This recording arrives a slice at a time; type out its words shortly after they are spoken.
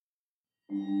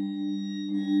Oh,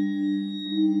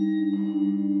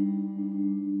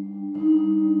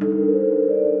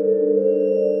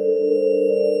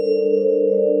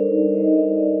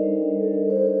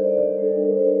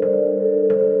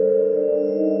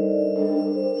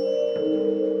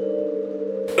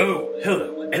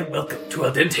 hello, and welcome to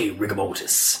Al Dente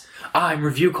Rigamortis. I'm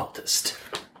Review Cultist.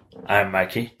 I'm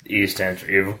Mikey, E stands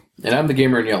for evil. And I'm the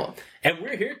gamer in yellow. And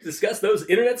we're here to discuss those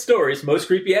internet stories, most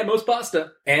creepy and most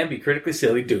pasta, and be critically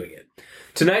silly doing it.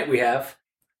 Tonight we have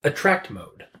Attract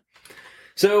Mode.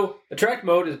 So, Attract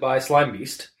Mode is by Slime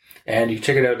Beast, and you can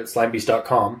check it out at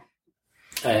slimebeast.com.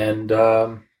 And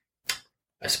I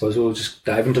suppose we'll just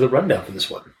dive into the rundown for this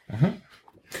one. Mm-hmm.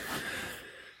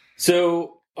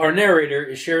 So, our narrator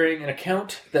is sharing an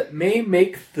account that may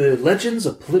make the legends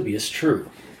of Polybius true.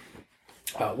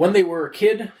 When they were a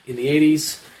kid in the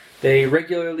 80s, they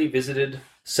regularly visited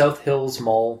South Hills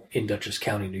Mall in Dutchess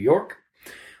County, New York,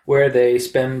 where they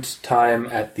spent time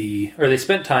at the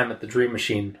Dream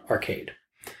Machine arcade.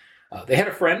 They had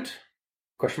a friend,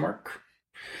 who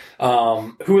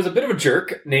was a bit of a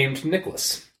jerk named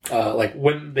Nicholas.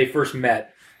 When they first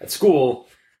met at school,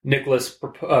 Nicholas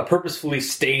purposefully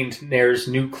stained Nair's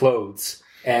new clothes,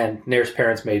 and Nair's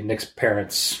parents made Nick's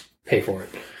parents pay for it.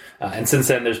 And since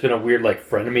then, there's been a weird,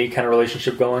 frenemy kind of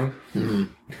relationship going.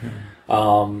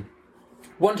 Mm-hmm.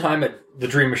 One time at the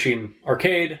Dream Machine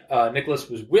arcade, Nicholas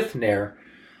was with Nair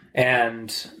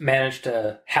and managed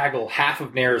to haggle half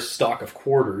of Nair's stock of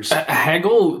quarters.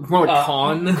 Haggle? More like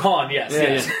con? Con,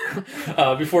 yes.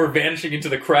 Before vanishing into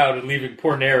the crowd and leaving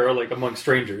poor Nair, among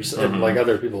strangers and,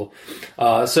 other people.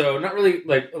 So, not really,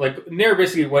 Nair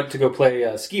basically went to go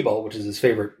play skee-ball, which is his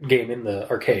favorite game in the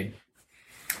arcade.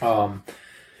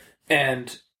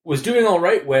 And was doing all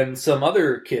right when some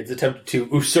other kids attempted to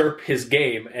usurp his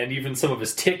game and even some of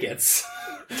his tickets.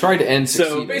 Tried to end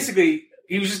succeeding. So basically,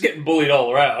 he was just getting bullied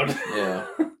all around. Yeah.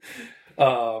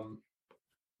 And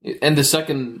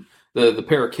the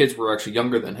pair of kids were actually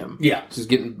younger than him. Yeah. So he's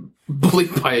getting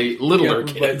bullied by littler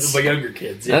kids. By younger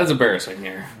kids. Yeah. That's embarrassing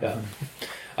here. Yeah.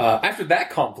 After that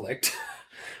conflict,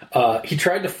 he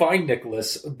tried to find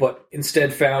Nicholas, but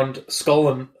instead found skull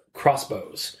and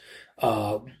crossbows.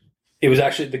 It was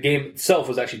actually, the game itself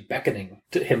was actually beckoning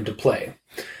to him to play.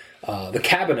 The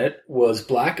cabinet was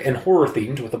black and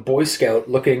horror-themed with a Boy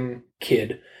Scout-looking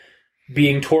kid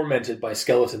being tormented by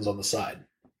skeletons on the side.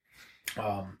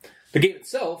 The game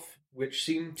itself, which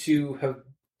seemed to have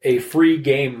a free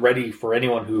game ready for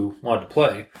anyone who wanted to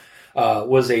play,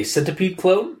 was a centipede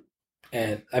clone.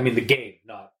 And, I mean, the game,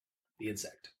 not the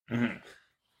insect. Mm-hmm.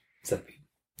 Centipede.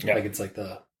 Yeah. It's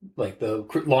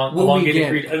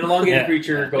elongated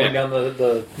creature going down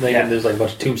the thing, and there's a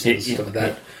bunch of tombstones and stuff like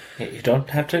that. You don't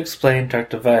have to explain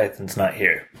Dr. Leviathan's not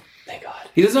here. Thank God.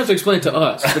 He doesn't have to explain it to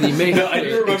us, but he may. No, I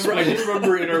do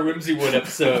remember in our Whimsywood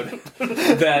episode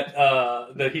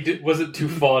that he wasn't too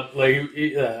fond. I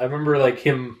remember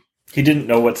him. He didn't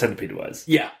know what centipede was.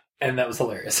 Yeah, and that was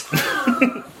hilarious.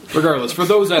 Regardless, for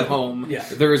those at home, yeah.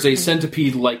 There is a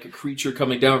centipede-like creature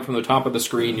coming down from the top of the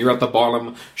screen. You're at the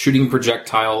bottom shooting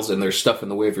projectiles, and there's stuff in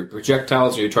the way of your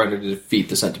projectiles, and you're trying to defeat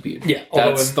the centipede. Yeah.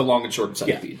 That's the long and short of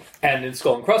centipede. Yeah. And in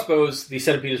Skull and Crossbows, the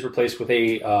centipede is replaced with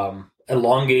a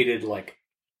elongated,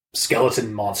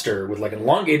 skeleton monster with, an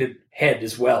elongated head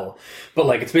as well.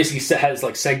 But, it's basically has,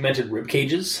 segmented rib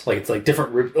cages. It's,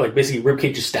 different basically rib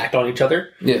cages stacked on each other.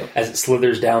 Yeah. As it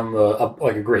slithers down up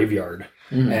like a graveyard.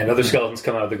 Mm-hmm. And other skeletons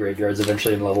come out of the graveyards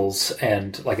eventually in levels,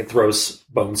 and it throws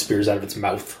bone spears out of its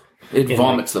mouth. It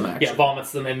vomits them, actually. Yeah,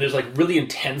 vomits them, and there's really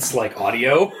intense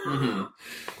audio. Mm-hmm.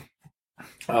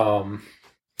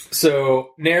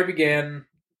 So Nair began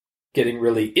getting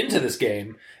really into this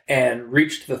game and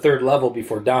reached the third level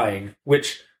before dying,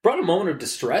 which brought a moment of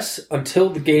distress until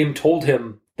the game told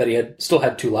him that he still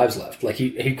had 2 lives left.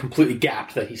 He completely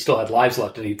gapped that he still had lives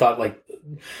left, and he thought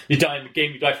you die in the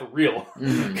game, you die for real,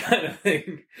 kind of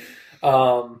thing.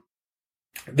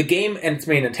 The game and its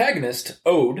main antagonist,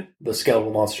 Ode, the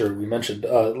skeletal monster we mentioned,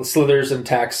 slithers and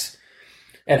attacks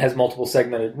and has multiple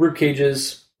segmented rib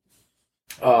cages.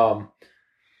 Hang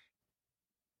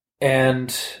on.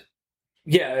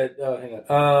 Yeah,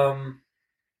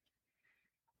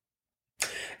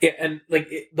 and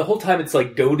the whole time it's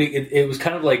goading. It was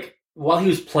kind of while he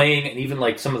was playing, and even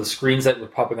some of the screens that were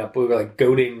popping up were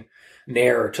goading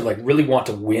Nair to really want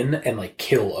to win and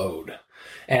kill Ode.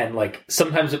 And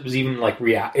sometimes it was even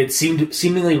it seemed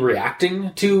seemingly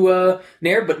reacting to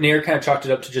Nair, but Nair kind of chalked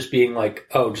it up to just being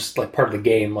just part of the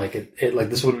game.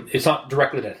 This one, it's not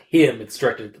directed at him; it's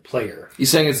directed at the player.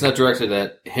 He's saying it's not directed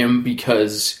at him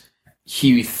because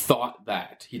he thought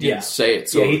that. He didn't say it,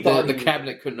 so he thought the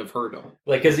cabinet couldn't have heard him.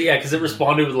 Like, because it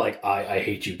responded with like, I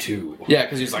hate you too. Yeah,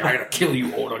 because he's like, I'm gonna kill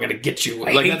you, Old. I'm gonna get you.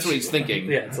 Like that's what he's thinking.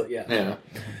 Yeah, it's like Yeah.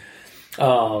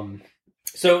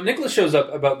 So Nicholas shows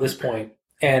up about this point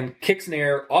and kicks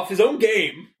Nair off his own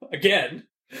game again.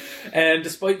 And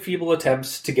despite feeble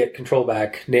attempts to get control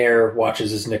back, Nair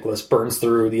watches as Nicholas burns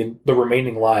through the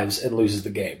remaining lives and loses the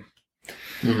game.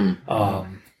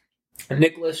 Mm-hmm.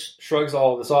 Nicholas shrugs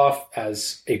all of this off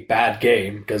as a bad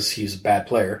game because he's a bad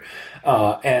player,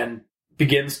 and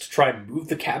begins to try and move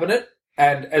the cabinet.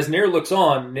 And as Nair looks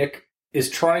on, Nick is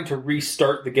trying to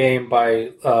restart the game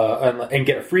by and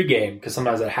get a free game, because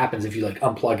sometimes that happens if you like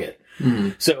unplug it.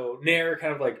 Mm-hmm. So Nair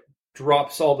kind of like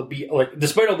drops all the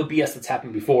despite all the BS that's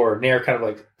happened before, Nair kind of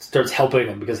like starts helping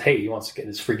him because hey, he wants to get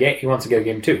his free game. He wants to get a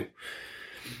game too.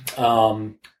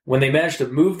 When they manage to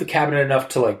move the cabinet enough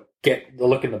to like get the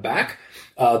look in the back,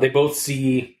 they both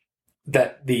see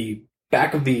that the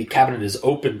back of the cabinet is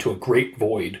open to a great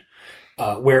void,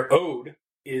 where Ode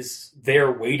is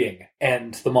there waiting,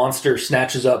 and the monster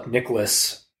snatches up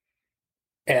Nicholas,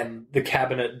 and the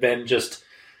cabinet then just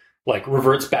like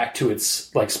reverts back to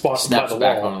its like spot by the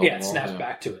wall. Yeah, it snaps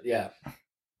back to it. Yeah.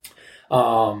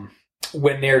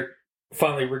 When Nair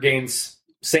finally regains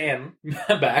Sam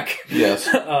back, yes,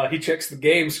 he checks the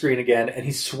game screen again, and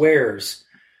he swears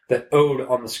that Ode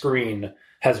on the screen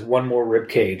has one more rib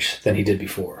cage than he did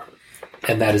before,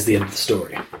 and that is the end of the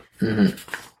story. Mm-hmm.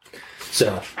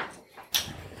 So,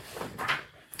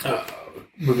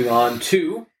 moving on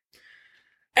to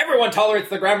everyone tolerates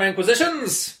the Grand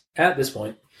Inquisitions at this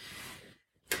point.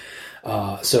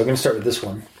 So I'm going to start with this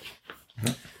one.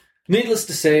 Mm-hmm. Needless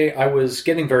to say, I was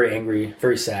getting very angry,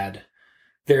 very sad.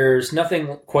 There's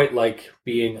nothing quite like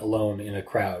being alone in a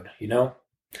crowd, you know?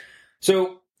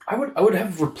 So I would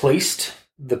have replaced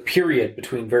the period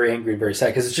between very angry and very sad,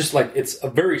 because it's just like, it's a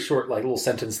very short like little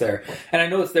sentence there. And I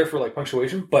know it's there for like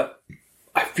punctuation, but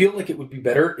I feel like it would be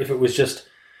better if it was just,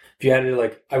 if you added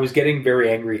like, I was getting very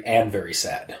angry and very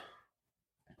sad.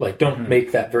 Like, don't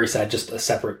make that very sad just a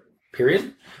separate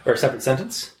period or a separate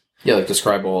sentence. Yeah, like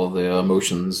describe all the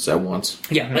emotions at once.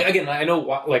 Yeah, like, again, I know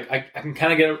why, like I can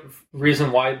kind of get a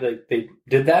reason why they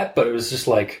did that, but it was just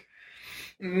like,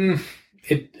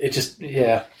 it just,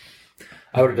 yeah,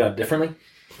 I would have done it differently.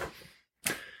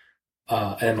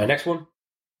 And my next one,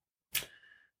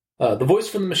 the voice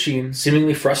from the machine,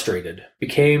 seemingly frustrated,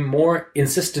 became more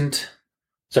insistent,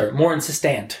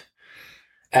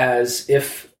 as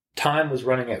if time was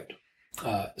running out.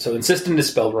 So insistent is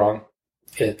spelled wrong.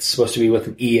 It's supposed to be with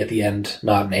an E at the end,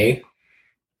 not an A.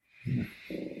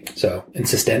 So,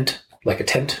 insistent, like a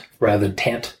tent, rather than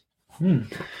tant. Next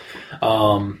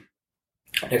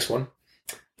one.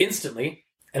 Instantly,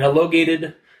 an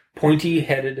elongated,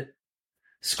 pointy-headed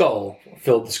skull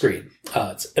filled the screen.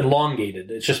 It's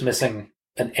elongated. It's just missing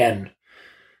an N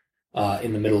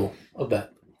in the middle of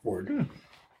that word.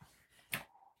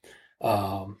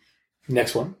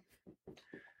 Next one.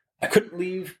 I couldn't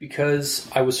leave because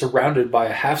I was surrounded by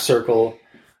a half circle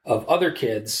of other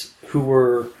kids who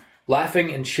were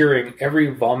laughing and cheering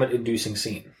every vomit-inducing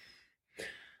scene.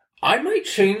 I might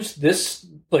change this,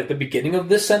 like the beginning of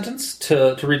this sentence,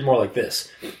 to read more like this.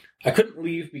 I couldn't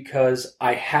leave because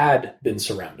I had been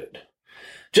surrounded.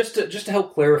 Just to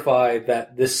help clarify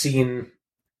that this scene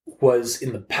was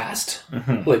in the past.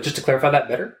 Like, just to clarify that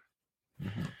better.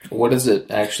 What is it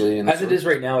actually? As it is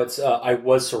right now, it's I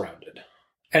was surrounded.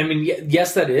 I mean,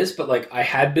 yes, that is, but like I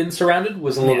had been surrounded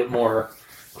was a little bit more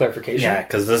clarification. Yeah,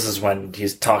 because this is when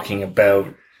he's talking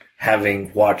about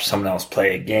having watched someone else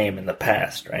play a game in the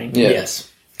past, right? Yeah.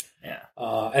 Yes. Yeah.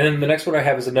 And then the next one I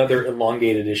have is another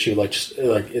elongated issue,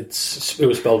 it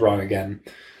was spelled wrong again.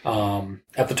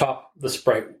 At the top, the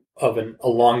sprite of an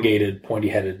elongated,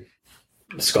 pointy-headed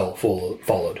skull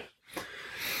followed.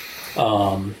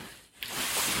 So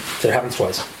it happens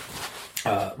twice.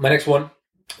 My next one.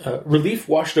 Relief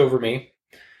washed over me.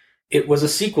 It was a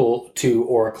sequel to,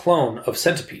 or a clone of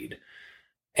Centipede,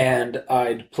 and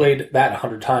I'd played that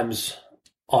 100 times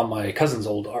on my cousin's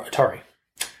old Atari.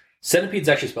 Centipede's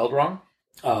actually spelled wrong,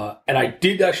 and I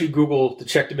did actually Google to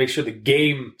check to make sure the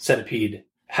game Centipede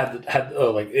had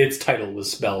its title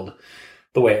was spelled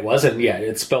the way it was, and yeah,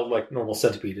 it's spelled like normal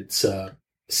Centipede. It's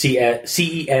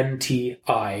CENTIPEDE,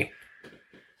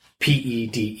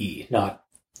 not.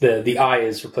 The I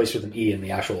is replaced with an E in the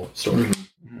actual story.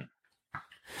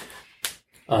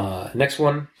 Next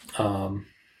one.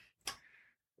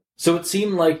 So it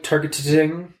seemed like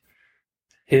targeting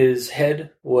his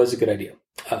head was a good idea.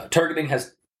 Targeting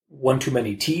has one too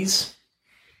many T's.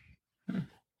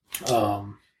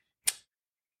 The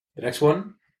next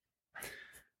one.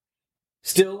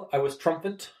 Still, I was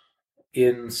triumphant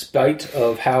in spite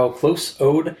of how close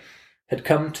Ode had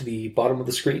come to the bottom of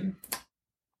the screen.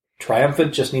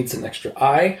 Triumphant just needs an extra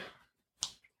I.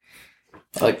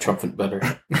 I like Trumpet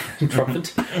better.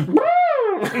 Triumphant.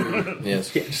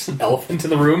 Yes. Yeah, just an elephant in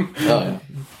the room. Oh, yeah.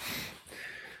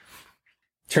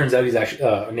 Turns out he's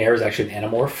actually Nair is actually an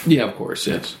Animorph. Yeah, of course,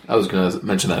 yes. I was going to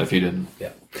mention that if you didn't.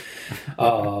 Yeah.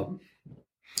 I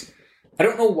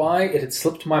don't know why it had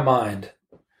slipped my mind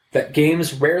that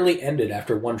games rarely ended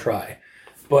after one try,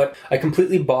 but I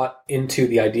completely bought into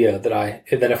the idea that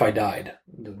if I died,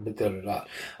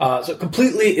 so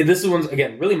completely. This one's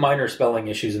again really minor spelling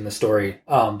issues in the story,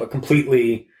 but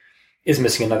completely is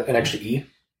missing an extra E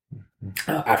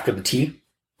after the T.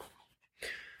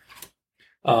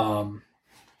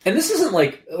 And this isn't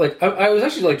like I was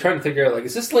actually like trying to figure out like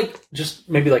is this like just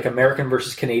maybe like American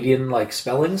versus Canadian like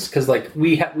spellings because like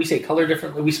we say color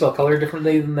differently, we spell color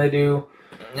differently than they do.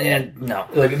 Yeah, no.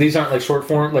 Like these aren't like short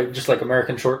form, like just like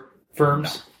American short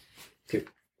firms.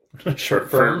 No. Short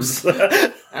firms.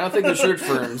 I don't think they're short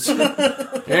firms.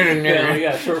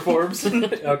 Yeah, short forms.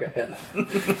 Okay, yeah.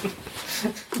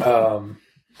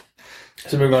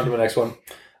 So moving on to the next one.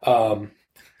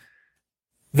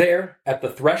 There, at the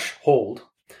threshold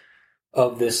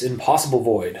of this impossible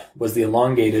void, was the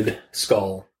elongated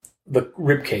skull, the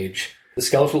rib cage, the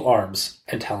skeletal arms,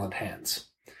 and taloned hands.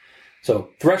 So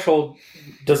threshold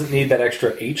doesn't need that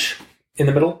extra H in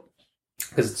the middle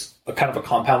because it's a kind of a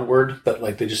compound word that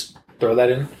like they just throw that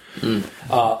in.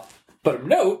 But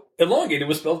note, elongated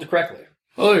was spelled correctly.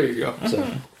 Oh, there you go. So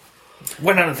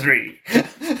 1 out of 3.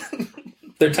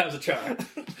 third time's a charm.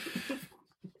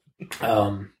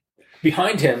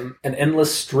 Behind him, an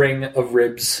endless string of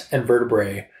ribs and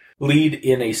vertebrae lead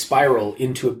in a spiral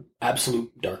into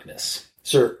absolute darkness.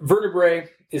 So vertebrae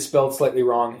is spelled slightly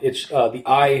wrong. It's the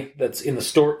I that's in the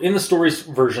story's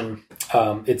version.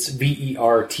 It's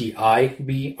VERTIBRAE.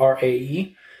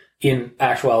 In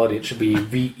actuality, it should be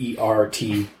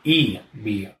VERTEBRAIE.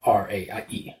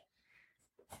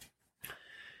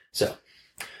 So,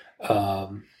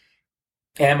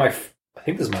 and I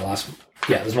think this is my last.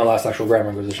 Yeah, this is my last actual grammar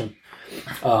inquisition.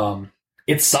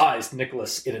 It sized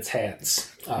Nicholas in its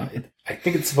hands. I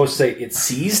think it's supposed to say it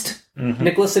seized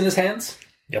Nicholas in his hands.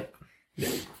 Yep. Yeah.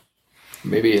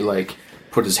 Maybe like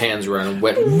put his hands around and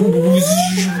wet.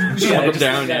 Yeah, him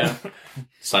down. Yeah.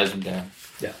 Size him down.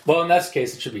 Yeah. Well, in that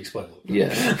case, it should be explained.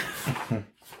 Yeah.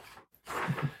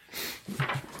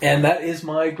 And that is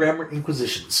my grammar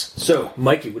inquisitions. So,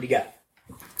 Mikey, what do you got?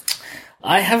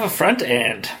 I have a front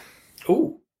end.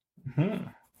 Ooh. Mm-hmm.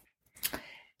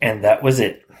 And that was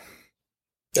it.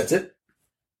 That's it?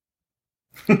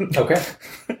 Okay.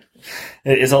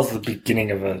 It is also the beginning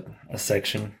of a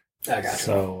section. I got you.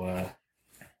 So,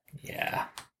 yeah.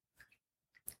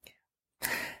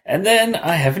 And then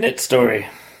I have an it story.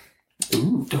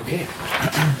 Ooh, okay.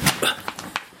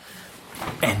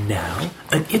 And now,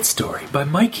 an It Story by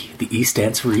Mikey. The E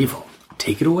stands for evil.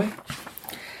 Take it away.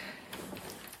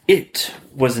 It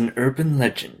was an urban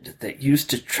legend that used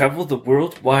to travel the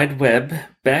World Wide Web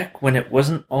back when it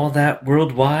wasn't all that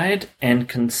worldwide and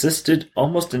consisted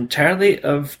almost entirely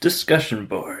of discussion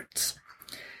boards.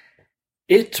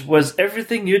 It was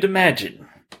everything you'd imagine.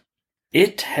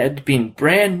 It had been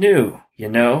brand new, you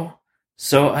know,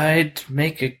 so I'd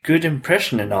make a good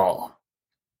impression and all.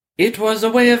 It was a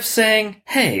way of saying,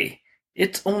 hey,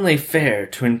 it's only fair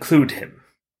to include him.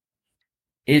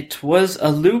 It was a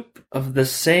loop of the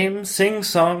same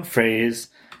sing-song phrase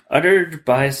uttered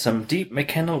by some deep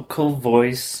mechanical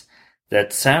voice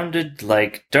that sounded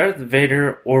like Darth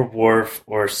Vader or Worf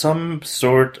or some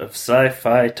sort of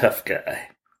sci-fi tough guy.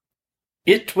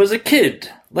 It was a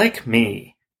kid, like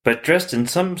me, but dressed in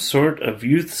some sort of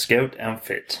youth scout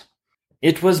outfit.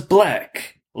 It was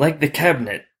black, like the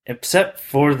cabinet, except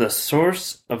for the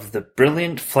source of the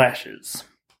brilliant flashes.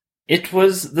 It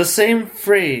was the same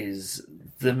phrase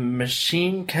the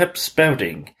machine kept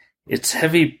spouting, its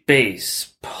heavy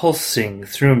bass pulsing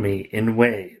through me in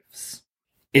waves.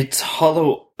 Its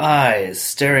hollow eyes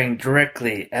staring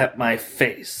directly at my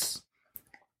face.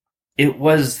 It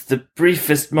was the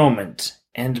briefest moment,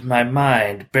 and my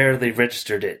mind barely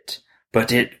registered it,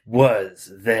 but it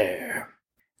was there.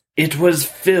 It was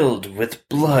filled with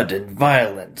blood and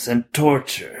violence and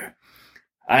torture.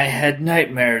 I had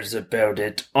nightmares about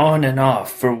it on and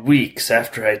off for weeks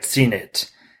after I'd seen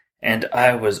it, and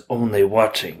I was only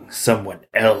watching someone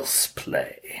else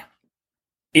play.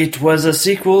 It was a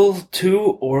sequel to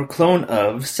or clone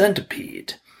of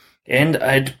Centipede, and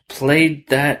I'd played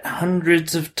that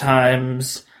hundreds of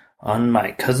times on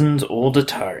my cousin's old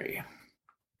Atari.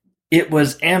 It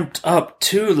was amped up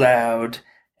too loud,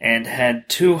 and had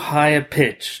too high a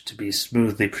pitch to be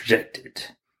smoothly projected.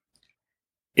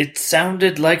 It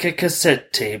sounded like a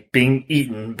cassette tape being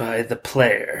eaten by the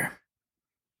player.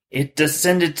 It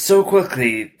descended so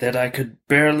quickly that I could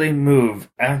barely move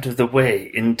out of the way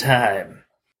in time.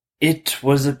 It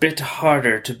was a bit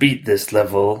harder to beat this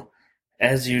level,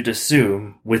 as you'd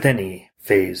assume with any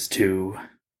Phase 2.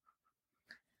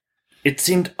 It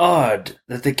seemed odd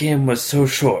that the game was so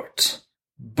short,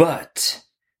 but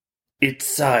it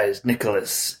sized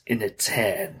Nicholas in its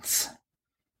hands.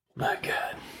 My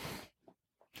God.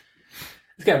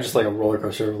 It's kind of just like a roller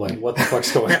coaster of like, what the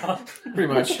fuck's going on?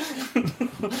 Pretty much.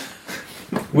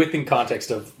 Within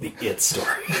context of the It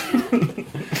story.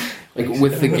 Like,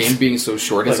 with the game being so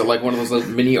short, is it like one of those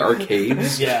mini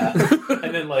arcades? Yeah.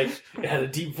 And then, like, it had a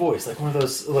deep voice, like one of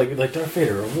those, like Darth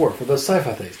Vader or Worf, or those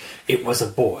sci-fi things. It was a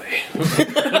boy.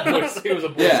 It was a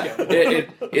boy Yeah. scout.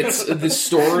 It's the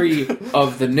story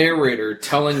of the narrator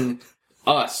telling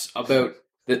us about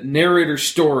the narrator's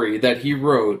story that he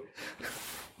wrote,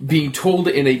 being told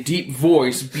in a deep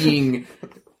voice, being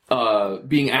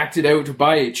acted out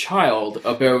by a child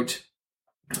about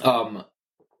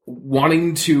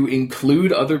wanting to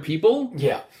include other people.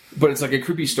 Yeah. But it's like a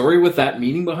creepy story with that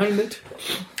meaning behind it.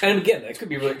 And again, that could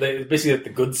be basically like the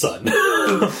good son.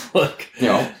 Like, You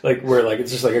know? like where like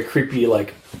it's just like a creepy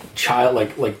like child,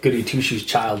 like goody two shoes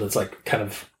child that's like kind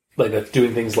of like that's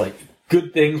doing things like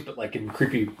good things, but like in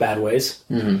creepy bad ways.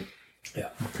 Mm-hmm. Yeah.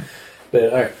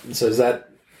 But all right, so is that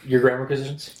your grammar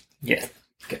positions? Yes.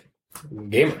 Okay.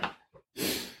 Gamer.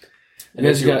 And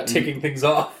as you you're got ticking things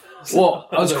off. Well,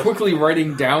 I was quickly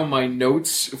writing down my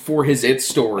notes for his It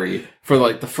story for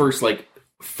like the first like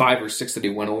 5 or 6 that he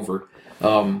went over.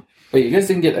 But you guys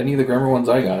didn't get any of the grammar ones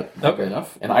I got. Okay,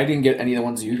 enough. And I didn't get any of the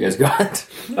ones you guys got.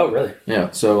 Oh, really?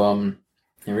 Yeah, so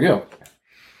here we go.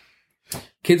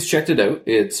 Kids checked it out.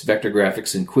 It's vector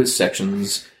graphics and quiz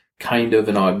sections, kind of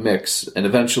an odd mix, and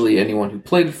eventually anyone who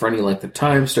played it for any length of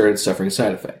time started suffering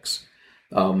side effects.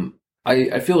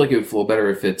 I feel like it would flow better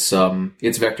if its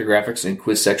vector graphics and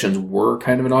quiz sections were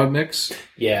kind of an odd mix.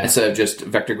 Yeah. Instead of just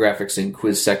vector graphics and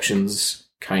quiz sections,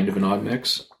 kind of an odd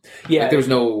mix. Yeah. Like there was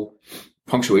no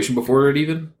punctuation before it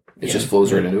even. It just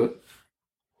flows right into it.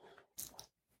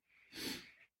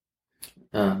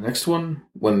 Next one,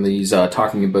 when he's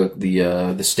talking about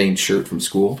the stained shirt from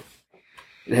school.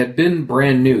 It had been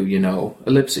brand new,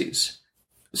 ellipses.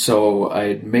 So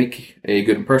I'd make a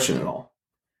good impression and all.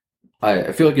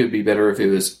 I feel like it would be better if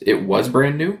it was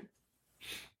brand new.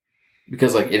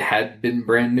 Because like it had been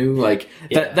brand new. Like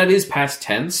that is past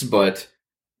tense, but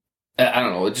I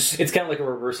don't know, it's kind of like a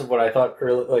reverse of what I thought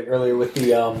earlier with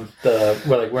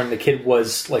when the kid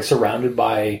was like surrounded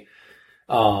by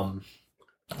the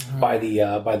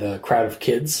crowd of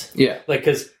kids. Yeah. Like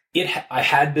cuz I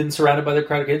had been surrounded by the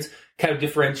crowd of kids kind of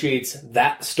differentiates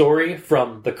that story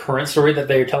from the current story that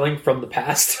they're telling from the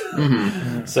past.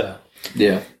 Mm-hmm. So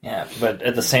yeah. Yeah, but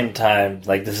at the same time,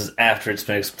 like, this is after it's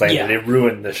been explained Yeah. that it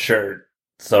ruined the shirt.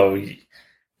 So,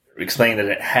 explaining that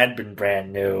it had been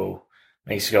brand new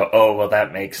makes you go, oh, well,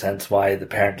 that makes sense why the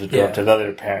parents would go up to the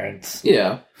other parents.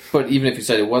 Yeah. But even if you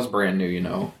said it was brand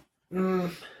new,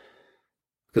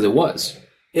 because it was.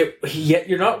 Yet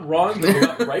you're not wrong, but you're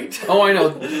not right. Oh, I know.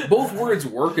 Both words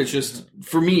work. It's just,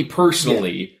 for me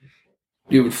personally,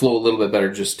 it would flow a little bit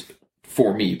better just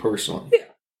for me personally. Yeah.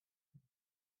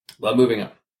 But moving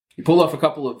on. He pulled off a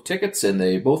couple of tickets, and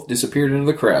they both disappeared into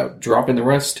the crowd, dropping the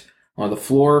rest on the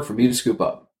floor for me to scoop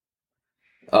up.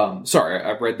 Sorry,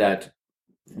 I read that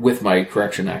with my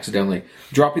correction accidentally.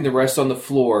 Dropping the rest on the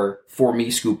floor for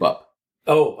me scoop up.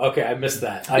 Oh, okay, I missed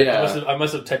that. I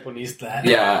must have typoed that.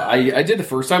 Yeah, I did the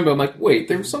first time, but I'm like, wait,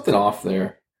 there was something off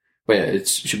there. But yeah, it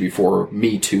should be for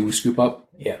me to scoop up.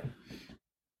 Yeah.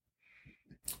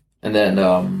 And then,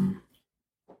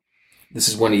 this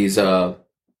is when he's like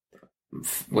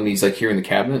hearing the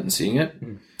cabinet and seeing it.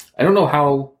 I don't know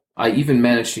how I even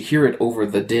managed to hear it over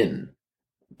the din.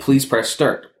 Please press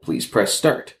start. Please press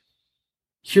start.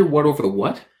 Hear what over the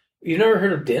what? You never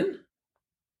heard of Din?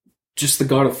 Just the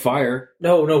god of fire.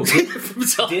 No.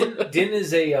 Din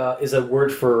is a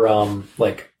word for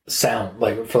like sound,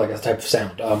 like for like a type of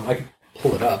sound. I can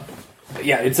pull it up. But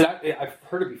yeah, I've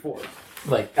heard it before,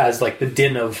 like as like the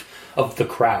din of the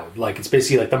crowd. Like it's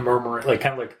basically like the murmur, like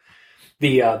kind of like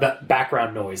the that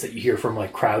background noise that you hear from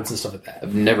like crowds and stuff like that.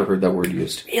 I've never heard that word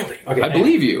used. Really? Okay, I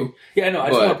believe you. Yeah, I know. I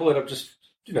just want to pull it up just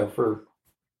for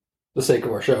the sake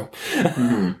of our show.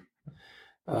 Mm-hmm.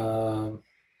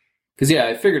 Because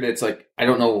I figured it's like I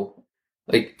don't know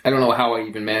how I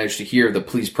even managed to hear the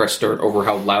please press start over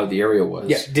how loud the area was.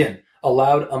 Yeah, din, a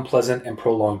loud, unpleasant, and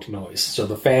prolonged noise. So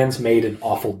the fans made an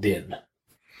awful din.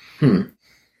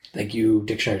 Thank you,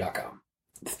 dictionary.com.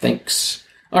 Thanks.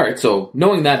 All right, so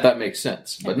knowing that makes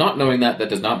sense. But not knowing that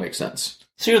does not make sense.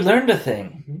 So you learned a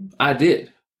thing. I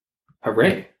did.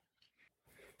 Hooray.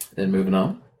 Then moving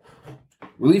on.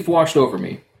 Relief washed over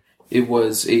me. It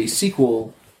was a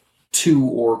sequel to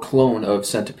or clone of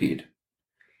Centipede.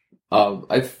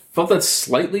 I felt that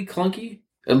slightly clunky.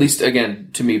 At least, again,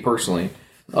 to me personally.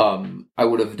 I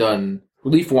would have done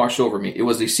Relief washed over me. It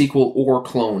was a sequel or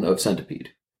clone of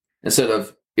Centipede. Instead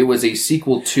of, it was a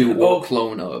sequel to or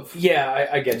clone of. Yeah,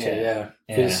 I get you, yeah.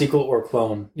 It was a sequel or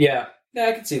clone. Yeah,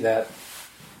 I can see that.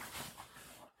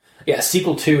 Yeah,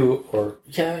 sequel to, or...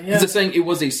 Yeah. Because it's saying it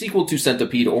was a sequel to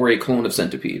Centipede or a clone of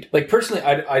Centipede. Like, personally,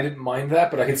 I didn't mind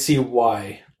that, but I could see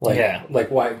why.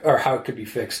 Like why, or how it could be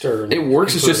fixed, or... Like, it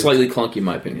works, it's just slightly clunky, in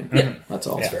my opinion. Yeah. That's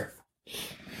all. That's fair.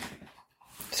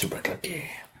 Super clunky.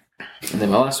 And then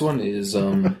my last one is,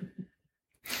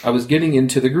 I was getting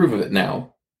into the groove of it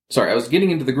now. Sorry, I was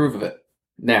getting into the groove of it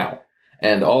now.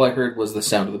 And all I heard was the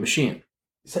sound of the machine.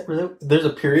 Is that really... There's a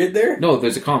period there? No,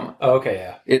 there's a comma. Oh, okay,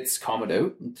 yeah. It's commaed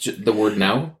out, the word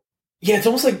now. Yeah, it's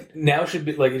almost like now should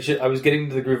be... Like, it should... I was getting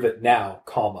into the groove of it now,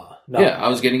 comma. Not, Yeah, I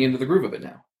was getting into the groove of it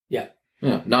now. Yeah.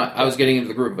 Yeah, not, I was getting into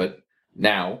the groove of it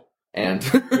now, and...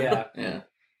 Yeah. Yeah.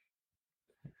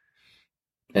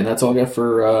 And that's all I got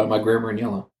for my grammar in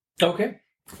yellow. Okay.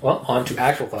 Well, on to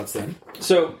actual thoughts then.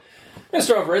 So, I'm going to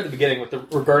start off right at the beginning with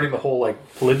regarding the whole, like,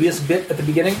 Polybius bit at the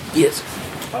beginning. Yes.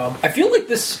 I feel like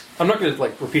this... I'm not going to,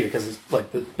 like, repeat it because it's,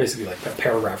 like, basically, like, a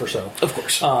paragraph or so. Of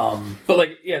course. But,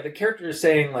 like, yeah, the character is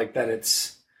saying, like, that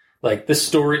it's... Like, this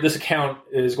story, this account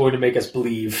is going to make us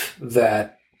believe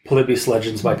that Polybius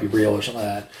legends might be real or something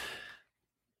like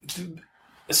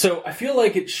that. So, I feel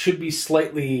like it should be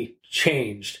slightly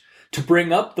changed to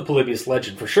bring up the Polybius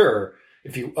legend, for sure,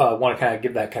 if you want to kind of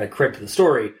give that kind of credit to the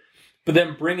story, but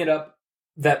then bring it up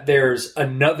that there's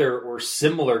another or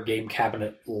similar game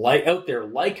cabinet out there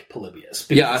like Polybius.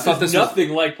 Yeah, I thought this nothing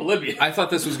like Polybius. I thought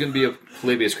this was going to be a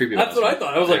Polybius creepypasta. That's what I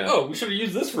thought. I was like, oh, we should have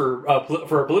used this for a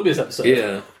Polybius episode.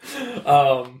 Yeah.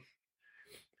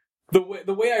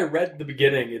 The way I read the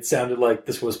beginning, it sounded like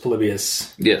this was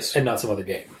Polybius, Yes. and not some other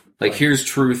game. Like here's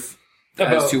truth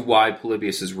About- as to why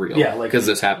Polybius is real. Yeah, like- because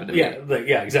this happened to me.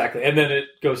 Yeah, exactly. And then it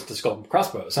goes to Skull and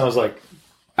Crossbows. And I was like,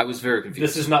 I was very confused.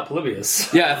 this is not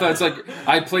Polybius. Yeah, I thought it's like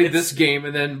I played this game,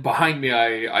 and then behind me,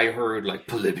 I heard like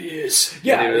Polybius.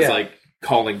 Yeah, and it was yeah. like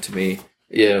calling to me.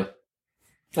 Yeah,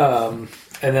 And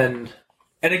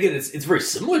again, it's very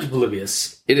similar to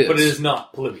Polybius. It is. But it is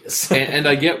not Polybius. and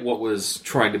I get what was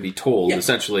trying to be told. Yeah.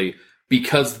 Essentially,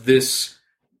 because this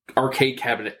arcade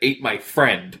cabinet ate my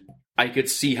friend, I could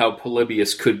see how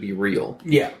Polybius could be real.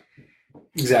 Yeah,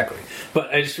 exactly.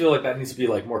 But I just feel like that needs to be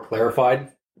like more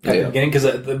clarified at the beginning, because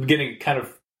at the beginning it kind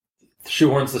of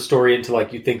shoehorns the story into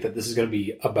like you think that this is going to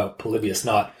be about Polybius,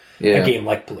 not a game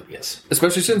like Polybius.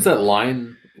 Especially since that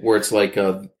line where it's like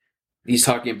he's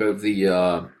talking about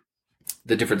the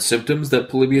different symptoms that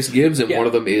Polybius gives, and one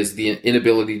of them is the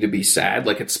inability to be sad.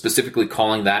 Like it's specifically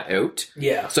calling that out.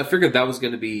 Yeah. So I figured that was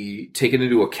going to be taken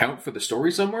into account for the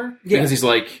story somewhere. Yeah. Because he's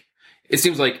like, it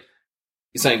seems like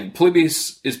he's saying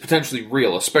Polybius is potentially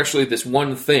real, especially this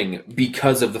one thing,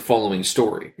 because of the following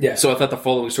story. Yeah. So I thought the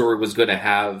following story was going to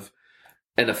have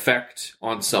an effect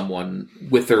on someone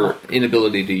with their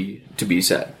inability to be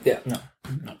sad. Yeah. No.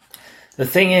 The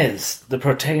thing is, the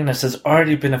protagonist has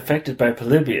already been affected by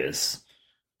Polybius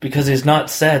because he's not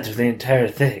sad through the entire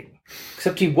thing.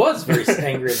 Except he was very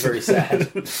angry and very sad.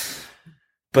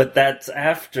 But that's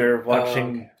after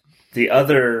watching the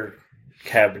other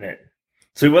cabinet.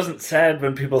 So he wasn't sad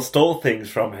when people stole things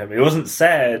from him. He wasn't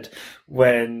sad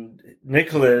when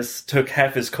Nicholas took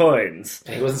half his coins.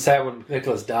 And he wasn't sad when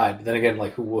Nicholas died, but then again,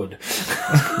 like, who would?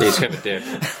 He's kind of a dick.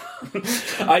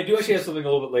 I do actually have something a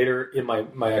little bit later in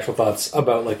my actual thoughts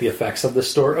about like the effects of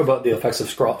this story, about the effects of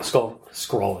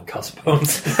skull and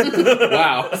crossbones.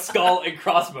 Wow. Skull and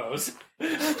crossbows.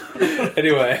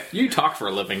 Anyway. You talk for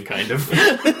a living, kind of.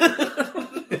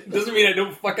 Doesn't mean I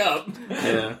don't fuck up.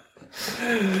 Yeah.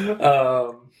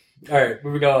 Alright,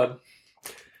 moving on.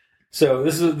 So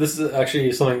this is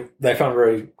actually something that I found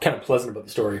very kind of pleasant about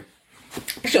the story.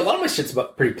 Actually, a lot of my shit's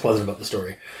pretty pleasant about the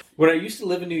story. When I used to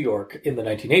live in New York in the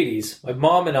 1980s, my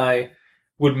mom and I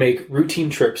would make routine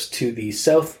trips to the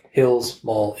South Hills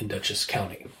Mall in Dutchess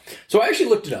County. So I actually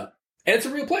looked it up, and it's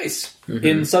a real place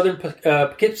in southern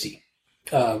Poughkeepsie,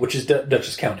 which is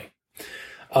Dutchess County.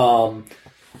 Though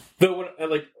when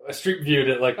I street viewed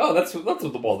it, like, oh, that's what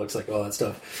the mall looks like, all that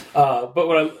stuff. But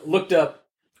when I looked up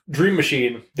Dream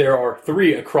Machine, there are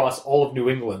 3 across all of New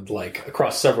England, like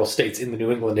across several states in the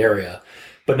New England area,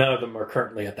 but none of them are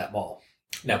currently at that mall.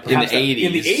 Now, In the perhaps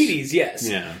in the 80s. 80s, yes.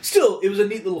 Yeah. Still, it was a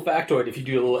neat little factoid if you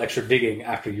do a little extra digging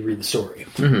after you read the story.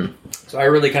 Mm-hmm. So I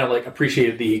really kind of like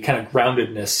appreciated the kind of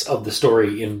groundedness of the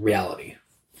story in reality.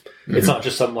 Mm-hmm. It's not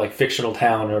just some like fictional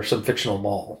town or some fictional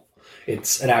mall.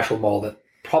 It's an actual mall that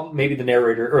probably maybe the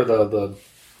narrator or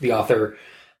the author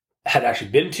had actually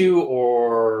been to,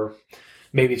 or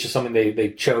maybe it's just something they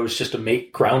chose just to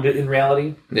make grounded in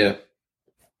reality. Yeah.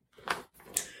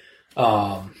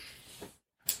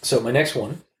 So my next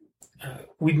one,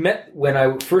 we met when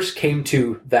I first came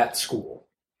to that school. ...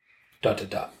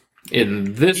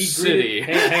 In this He city.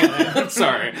 greeted- hang on.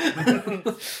 Sorry.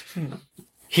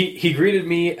 He greeted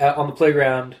me on the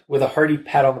playground with a hearty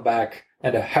pat on the back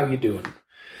and a "How you doing?"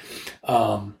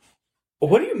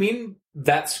 What do you mean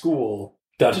that school ...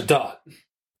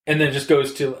 And then it just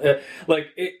goes to like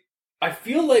it. I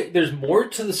feel like there's more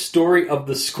to the story of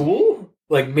the school.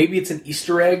 Like maybe it's an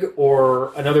Easter egg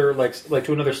or another like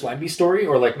to another Slime Beast story,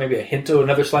 or like maybe a hint to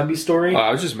another Slime Beast story. I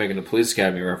was just making a Police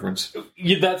Academy reference.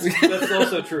 Yeah, that's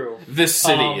also true. This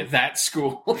city, that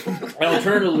school.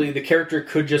 Alternatively, the character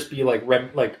could just be like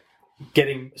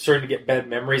starting to get bad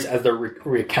memories as they're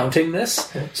recounting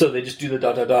this, so they just do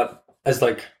the ... as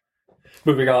like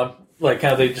moving on, like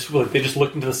kind of they just looked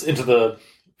into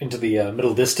the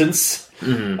middle distance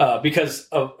because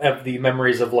of the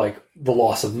memories of like the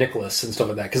loss of Nicholas and stuff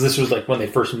like that. Because this was like when they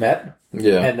first met,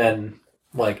 Yeah. and then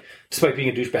like despite being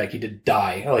a douchebag, he did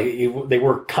die. Like they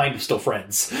were kind of still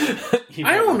friends.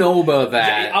 I don't know about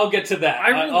that. I'll get to that.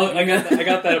 I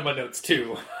got that in my notes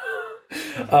too.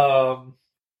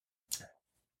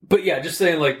 But yeah, just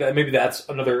saying like that. Maybe that's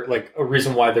another like a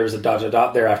reason why there's a ...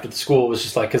 there after the school was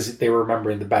just like because they were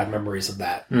remembering the bad memories of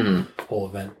that whole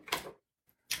event.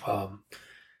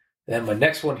 Then my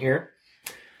next one here.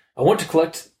 I went to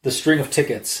collect the string of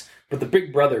tickets, but the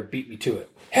big brother beat me to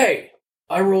it. Hey,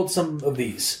 I rolled some of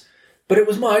these, but it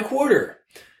was my quarter.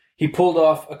 He pulled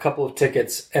off a couple of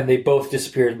tickets, and they both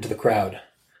disappeared into the crowd,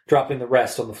 dropping the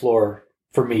rest on the floor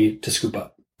for me to scoop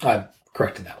up. I'm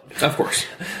correcting that one. Of course.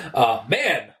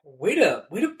 Man, way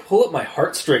to pull up my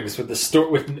heartstrings with this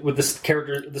story with this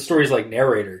character. The story's like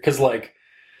narrator, because like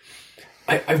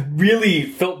I really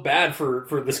felt bad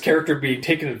for this character being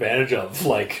taken advantage of.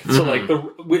 Like so, like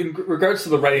in regards to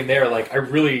the writing there, like I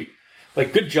really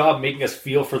like good job making us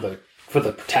feel for the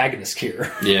protagonist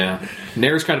here. Yeah.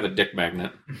 Nair's kind of a dick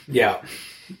magnet. Yeah.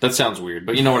 That sounds weird,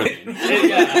 but you know what I mean.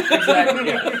 Yeah, exactly.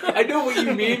 Yeah. I know what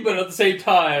you mean, but at the same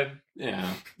time,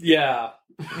 yeah.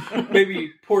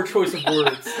 Maybe poor choice of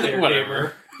words there,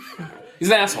 Whatever. gamer. He's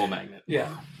an asshole magnet. Yeah.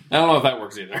 I don't know if that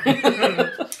works either.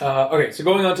 Okay, so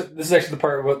going on to this is actually the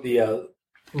part about the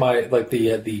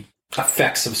the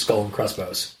effects of Skull and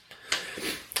Crossbows.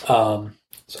 So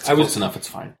It's close enough, it's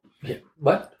fine. Yeah,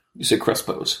 what? You said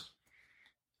Crossbows.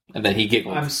 And then he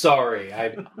giggled. I'm sorry.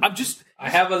 I'm just... I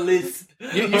have a list.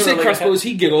 You said Crossbows,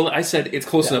 he giggled. I said, it's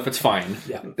close enough, it's fine.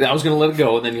 Yeah. I was going to let it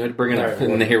go, and then you had to bring it up, Right,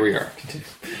 and here we are.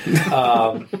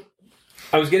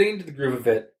 I was getting into the groove of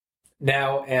it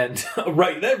now, and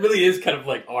right, that really is kind of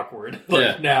like awkward.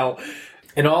 Now,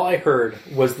 and all I heard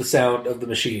was the sound of the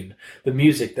machine, the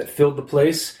music that filled the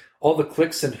place, all the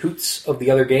clicks and hoots of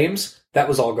the other games. That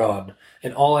was all gone,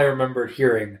 and all I remembered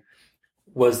hearing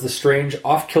was the strange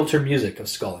off-kilter music of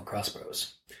Skull and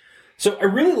Crossbows. So I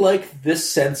really like this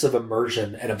sense of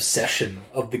immersion and obsession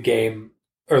of the game,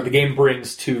 or the game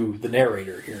brings to the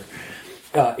narrator here.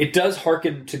 It does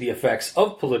hearken to the effects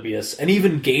of Polybius, and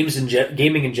even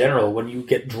gaming in general, when you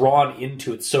get drawn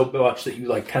into it so much that you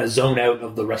like kind of zone out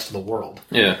of the rest of the world.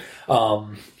 Yeah.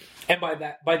 And by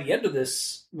the end of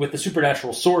this, with the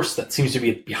supernatural source that seems to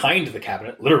be behind the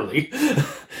cabinet, literally,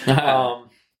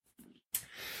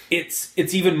 it's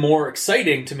even more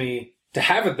exciting to me to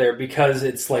have it there, because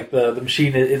it's like the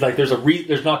machine is like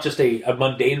there's not just a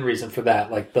mundane reason for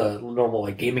that, like the normal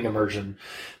like gaming immersion,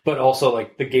 but also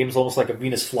like the game's almost like a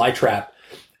Venus flytrap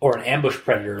or an ambush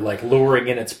predator, like luring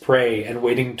in its prey and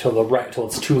waiting till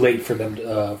it's too late for them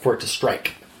for it to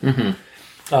strike.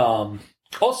 Mm-hmm.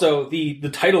 Also, the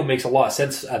title makes a lot of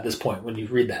sense at this point when you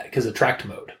read that, because attract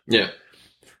mode. Yeah.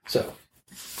 So,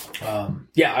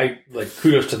 I like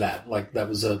kudos to that. Like that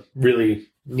was a really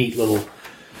neat little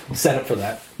setup for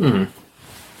that. Mm-hmm.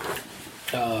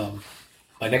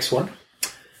 My next one.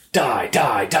 Die,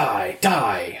 die, die,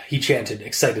 die, he chanted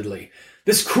excitedly.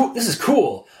 This is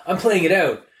cool. I'm playing it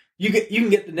out. You can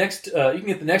get the next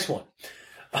one.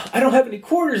 I don't have any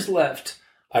quarters left,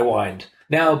 I whined,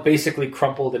 now basically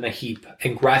crumpled in a heap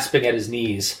and grasping at his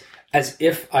knees, as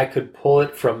if I could pull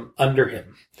it from under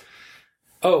him.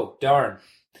 Oh, darn.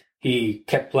 He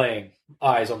kept playing,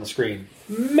 eyes on the screen.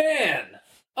 Man,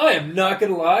 I am not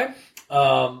gonna lie.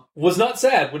 Was not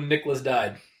sad when Nicholas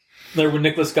died. Or when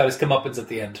Nicholas got his comeuppance at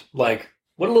the end. Like,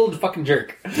 what a little fucking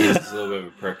jerk. He's a little bit of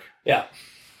a prick. Yeah.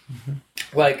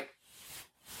 Like,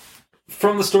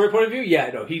 from the story point of view, yeah,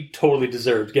 no, he totally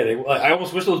deserved getting... Like, I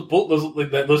almost wish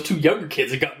those two younger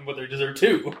kids had gotten what they deserved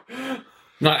too.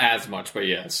 Not as much, but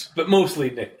yes. But mostly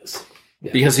Nicholas.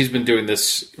 Yeah. Because he's been doing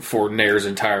this for Nair's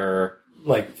entire...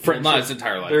 Like, friendship. Well, not his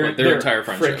entire life, but their entire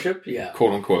friendship. Yeah.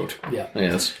 Quote unquote. Yeah.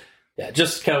 Yes. Yeah,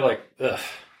 just kind of like, ugh,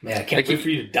 man, I can't wait for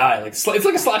you to die. Like, it's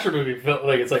like a slasher movie.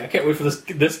 Like, it's like, I can't wait for he's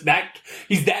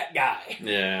that guy.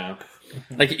 Yeah.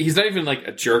 Like, he's not even like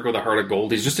a jerk with a heart of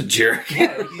gold. He's just a jerk.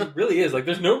 Yeah, he really is. Like,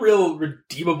 there's no real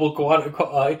redeemable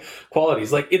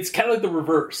qualities. Like, it's kind of like the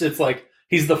reverse. It's like,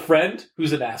 he's the friend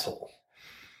who's an asshole.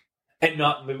 And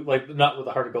not with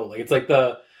a heart of gold. Like, it's like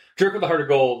the jerk with a heart of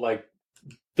gold, like,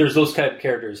 there's those kind of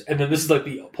characters. And then this is like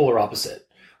the polar opposite,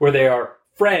 where they are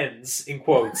friends, in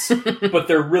quotes, but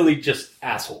they're really just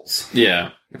assholes.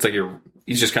 Yeah. It's like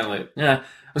he's just kind of like, yeah,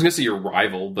 I was going to say your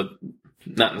rival, but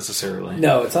not necessarily.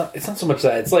 No, it's not so much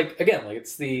that. It's like, again, like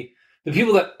it's the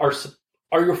people that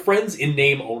are your friends in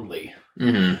name only,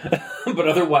 but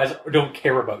otherwise don't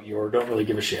care about you or don't really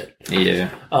give a shit. Yeah.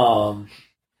 And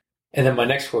then my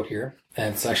next quote here,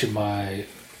 and it's actually my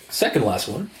second last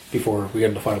one before we get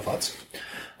into final thoughts.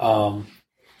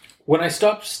 When I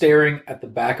stopped staring at the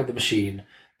back of the machine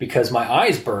because my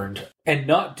eyes burned, and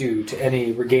not due to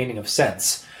any regaining of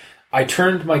sense, I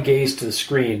turned my gaze to the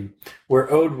screen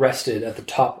where Ode rested at the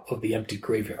top of the empty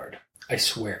graveyard. I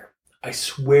swear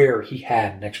he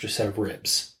had an extra set of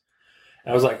ribs.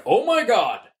 And I was like, oh my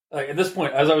god! Like, at this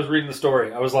point, as I was reading the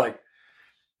story, I was like,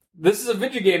 this is a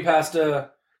video game pasta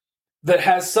that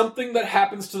has something that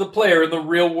happens to the player in the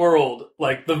real world.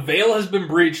 Like, the veil has been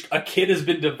breached, a kid has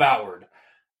been devoured.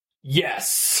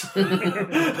 Yes.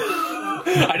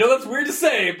 I know that's weird to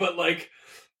say, but like,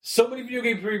 so many video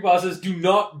game creepypastas do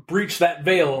not breach that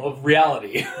veil of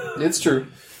reality. It's true.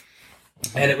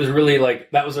 And it was really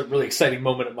like, that was a really exciting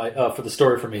moment at my for the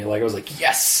story for me. Like, I was like,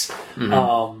 yes.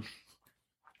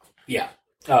 Yeah.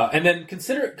 And then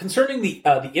concerning the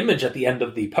image at the end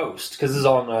of the post, because this is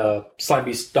on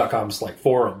slimebeast.com's like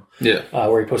forum,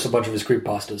 where he posts a bunch of his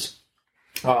creepypastas.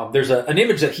 There's an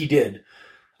image that he did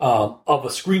of a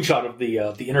screenshot of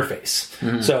the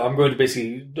interface. So I'm going to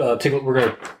basically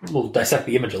we'll dissect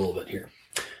the image a little bit here.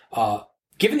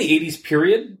 Given the 80s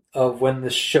period of when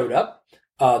this showed up,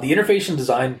 the interface and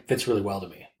design fits really well to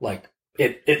me. Like,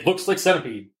 it looks like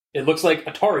Centipede. It looks like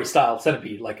Atari style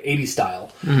Centipede, like 80s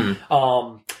style.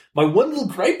 My one little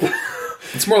gripe...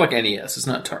 It's more like NES, it's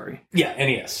not Atari. Yeah,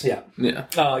 NES, yeah. Yeah.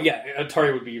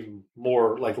 Atari would be even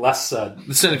more, like, less... the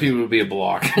Centipede would be a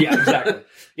block. Yeah, exactly.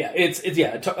 Yeah, it's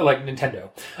like Nintendo.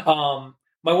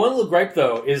 My one little gripe,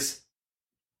 though, is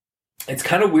it's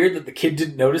kind of weird that the kid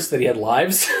didn't notice that he had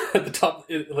lives at the top,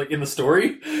 like, in the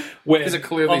story. Because it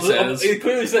clearly says... It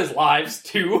clearly says lives,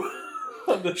 too.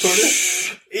 On the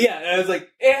tortoise. Yeah, and I was like,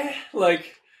 like...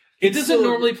 It doesn't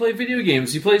normally play video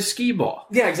games. He plays skee-ball.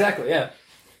 Yeah, exactly, yeah.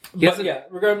 But yeah,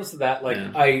 regardless of that, like,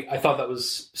 I thought that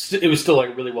was... It was still,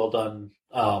 like, really well done,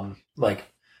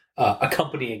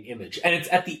 accompanying image. And it's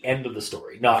at the end of the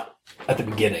story, not at the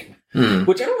beginning.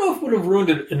 Which I don't know if would have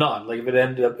ruined it or not. Like, if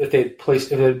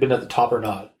it had been at the top or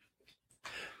not.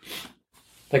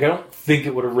 Like, I don't think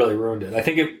it would have really ruined it. I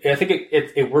think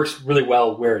it works really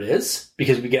well where it is,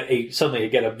 because we get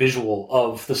a visual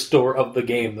of the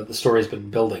game that the story's been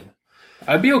building.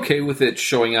 I'd be okay with it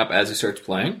showing up as he starts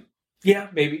playing. Yeah,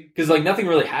 maybe, because like nothing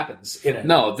really happens in it.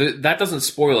 No, that doesn't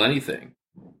spoil anything.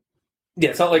 Yeah,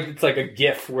 it's not like it's like a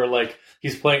GIF where like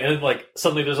he's playing and then like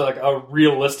suddenly there's like a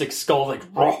realistic skull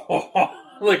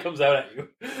like comes out at you.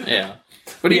 Yeah.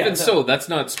 But even so, that's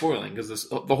not spoiling, because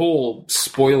the whole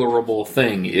spoilerable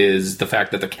thing is the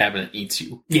fact that the cabinet eats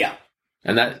you. Yeah.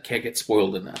 And that can't get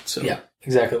spoiled in that. So. Yeah,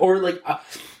 exactly. Or like, I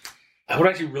would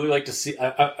actually really like to see,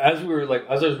 as I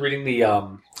was reading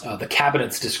the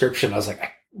cabinet's description, I was like,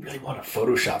 I really want to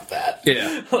Photoshop that.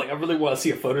 Yeah. Like, I really want to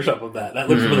see a Photoshop of that. That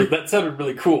looks that sounded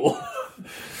really cool.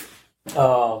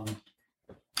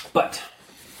 But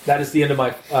that is the end of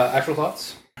my actual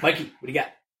thoughts. Mikey, what do you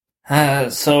got?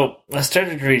 So I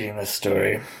started reading this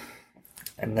story,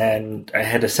 and then I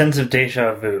had a sense of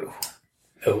deja vu.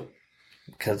 Oh.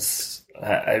 Because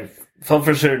I felt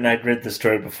for certain I'd read the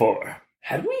story before.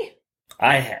 Had we?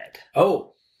 I had.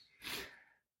 Oh.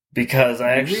 Because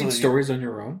I actually... read stories on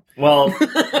your own? Well...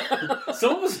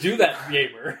 Some of us do that,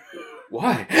 gamer.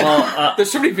 Why? Well,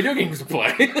 there's so many video games to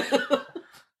play.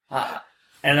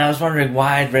 And I was wondering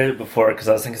why I'd read it before, because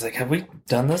I was thinking, like, have we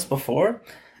done this before?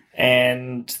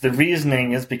 And the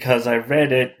reasoning is because I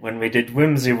read it when we did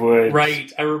Whimsywood.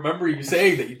 Right. I remember you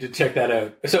saying that you did check that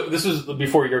out. So this was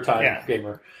before your time,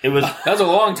 gamer. It was That was a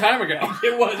long time ago.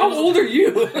 It was. How old are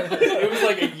you? It was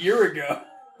like a year ago.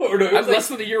 Or no, it I'm was like, less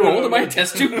than a year old. Am I a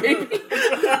test tube baby?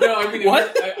 No, I mean,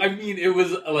 What? It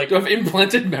was like. Do I have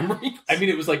implanted memory? I mean,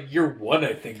 it was like year 1,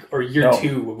 I think, or year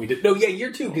 2 when we did. No, yeah,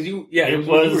 year 2 because you. Yeah, it was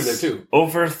when you were was there too.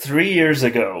 over 3 years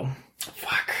ago.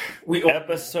 Fuck.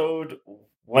 Episode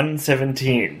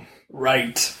 117.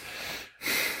 Right.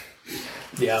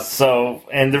 Yeah. So,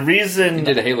 and the reason You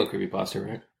did a Halo creepypasta,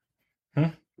 right?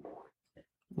 Hmm?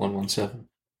 117.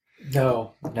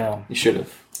 No. no, You should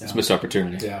have. It's a missed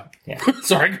opportunity. Yeah.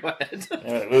 Sorry, go ahead.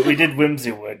 we did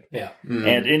Whimsywood, Yeah.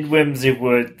 and in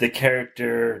Whimsywood, the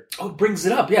character Oh, it brings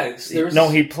it up. Yeah.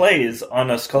 There's he plays on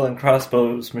a skull and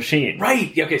crossbows machine.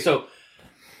 Right. Yeah, okay. So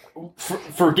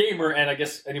for gamer and I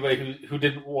guess anybody who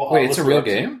didn't. Wait, it's a real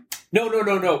game? No.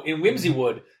 In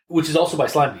Whimsywood, which is also by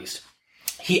Slime Beast,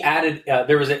 he added.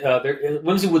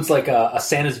 Whimsywood's like a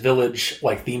Santa's Village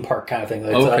like theme park kind of thing.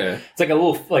 It's like a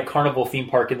little like carnival theme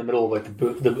park in the middle of like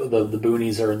the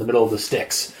boonies or in the middle of the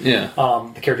sticks. Yeah.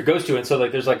 The character goes to, and so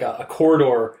like there's like a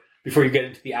corridor before you get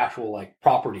into the actual like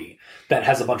property that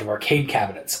has a bunch of arcade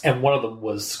cabinets, and one of them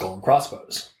was Skull and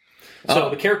Crossbows. So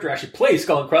the character actually plays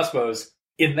Skull and Crossbows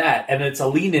in that, and it's a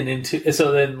lean in into.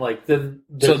 So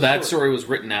that story was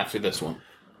written after this one.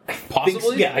 I think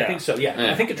Possibly? I think so.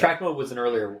 Yeah. I think Attract Mode was an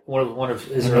earlier one of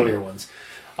his earlier ones.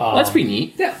 That's pretty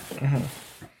neat. Yeah.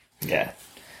 Yeah.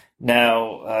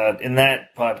 Now, in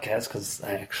that podcast, because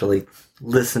I actually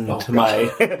listened to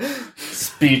my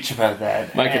speech about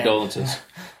that. My condolences.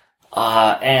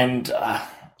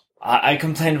 I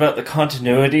complained about the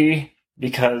continuity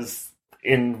because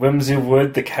in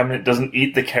Whimsywood, the cabinet doesn't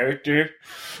eat the character.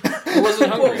 It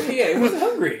wasn't hungry. It wasn't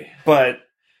hungry. But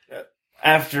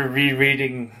after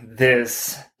rereading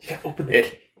this,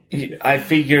 I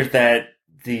figured that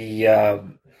the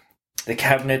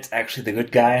cabinet's actually the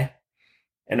good guy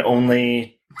and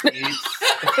only eats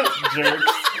jerks.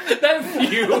 That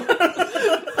view.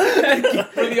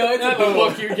 For the eyes of the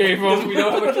look you gave him, we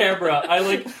don't have a camera. I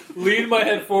like leaned my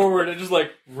head forward and just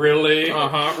like, really?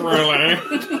 Really?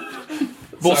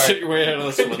 Bullshit your way out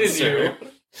of this one, sir.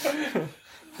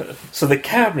 So the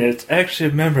cabinet's actually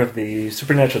a member of the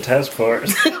Supernatural Task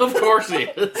Force. Of course he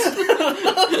is.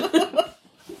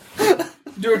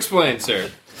 Do explain,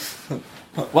 sir.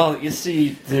 Well, you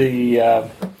see, the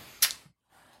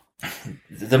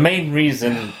main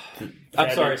reason...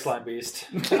 I'm sorry, Slime Beast.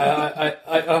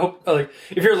 I hope, like,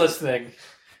 if you're listening,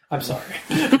 I'm sorry.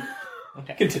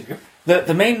 Okay. Continue.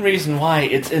 The main reason why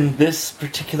it's in this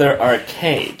particular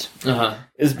arcade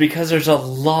is because there's a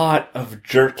lot of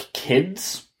jerk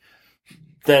kids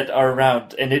that are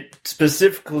around, and it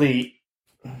specifically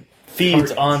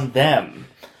feeds on them.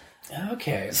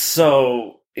 Okay.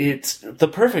 So it's the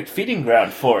perfect feeding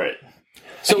ground for it.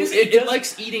 So it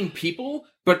likes eating people,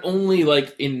 but only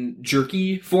like in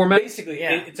jerky format? Basically,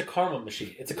 it's a karma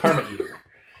machine. It's a karma eater.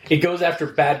 It goes after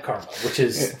bad karma, which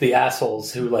is the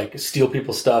assholes who like steal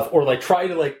people's stuff or like try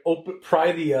to like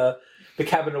pry the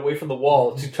cabinet away from the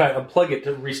wall to try to unplug it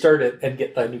to restart it and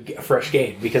get a fresh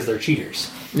game because they're cheaters.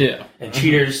 Yeah, and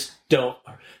cheaters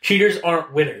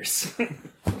aren't winners.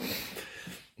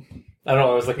 I don't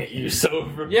know. I was looking at you. So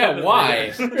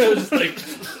why? I was just like,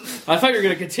 I thought you were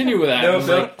going to continue with that. No,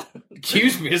 like,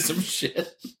 accuse me of some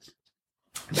shit.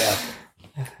 Yeah.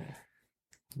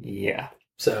 Yeah.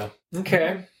 So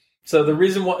okay. So the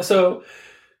reason why. So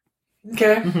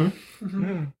okay.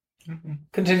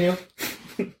 Continue.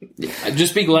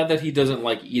 Just be glad that he doesn't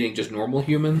like eating just normal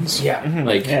humans. Yeah.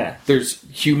 Like there's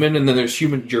human and then there's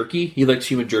human jerky. He likes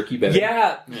human jerky better.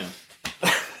 Yeah.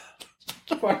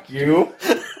 Fuck you.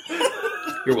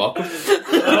 You're welcome.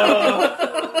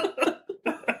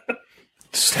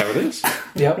 Just how it is.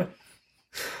 Yep.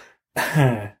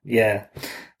 Yeah.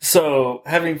 So,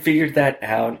 having figured that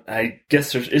out, I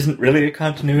guess there isn't really a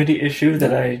continuity issue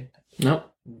that I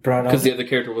brought up. Because the other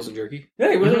character wasn't jerky?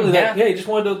 Yeah, he wasn't really that. Yeah, he just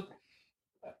wanted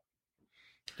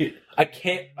to... I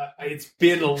can't... It's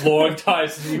been a long time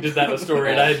since we did that story,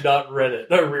 and I had not read it,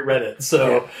 or reread it,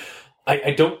 so...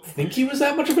 I don't think he was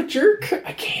that much of a jerk.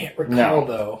 I can't recall,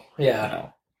 though. Yeah.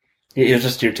 No. He was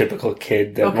just your typical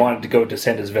kid that wanted to go to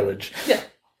Santa's Village. Yeah.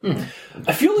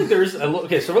 I feel like there's...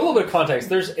 Okay, so for a little bit of context,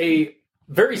 there's a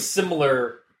very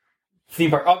similar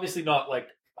theme park. Obviously not, like,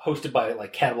 hosted by,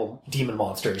 like, cannibal demon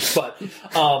monsters, but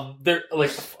they're,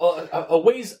 like, a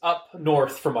ways up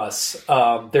north from us,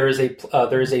 there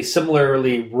is a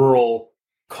similarly rural,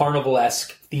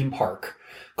 carnival-esque theme park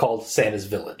called Santa's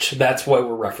Village. That's what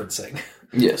we're referencing.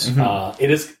 Yes. It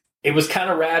is it was kind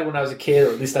of rad when I was a kid,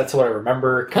 or at least that's what I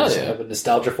remember. Because I have a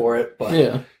nostalgia for it. But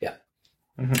yeah.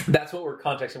 That's what we're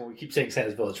contexting when we keep saying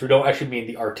Santa's Village. We don't actually mean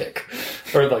the Arctic,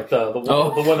 or like the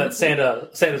one that's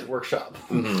Santa's workshop.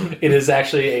 Mm-hmm. It is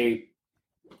actually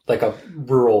a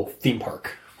rural theme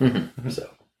park. Mm-hmm. So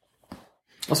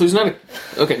he's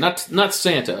not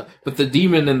Santa, but the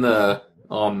demon in the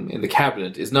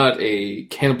cabinet is not a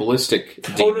cannibalistic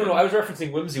demon. Oh no, I was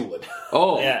referencing Whimsywood.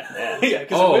 Oh yeah, because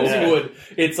Whimsywood,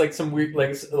 it's like some weird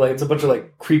it's a bunch of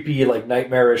like creepy, like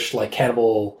nightmarish, like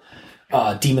cannibal.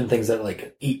 Demon things that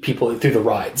like eat people through the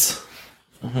rides.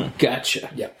 Mm-hmm. Gotcha.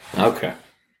 Yeah. Okay.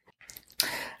 All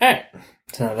right.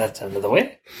 So now that's out of the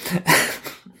way.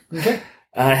 Okay.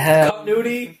 I have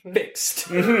continuity fixed.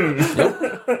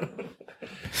 Mm-hmm.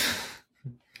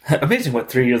 Amazing what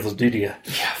 3 years will do to you.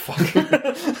 Yeah. Fuck.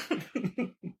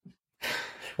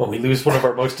 When we lose one of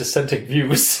our most dissenting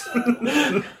views.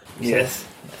 Yes.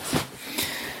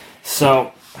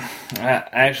 So I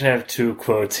actually have 2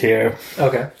 quotes here.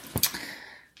 Okay.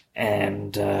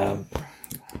 And the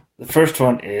first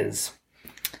one is,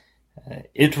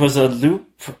 it was a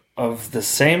loop of the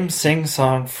same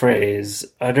sing-song phrase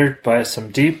uttered by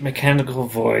some deep mechanical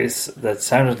voice that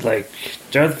sounded like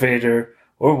Darth Vader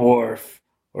or Worf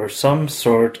or some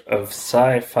sort of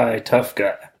sci-fi tough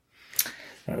guy.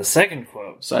 Now the second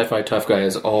quote. Sci-fi tough guy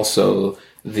is also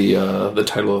the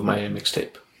title of my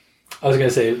mixtape. I was going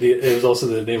to say it was also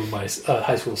the name of my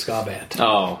high school ska band.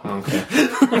 Oh, okay.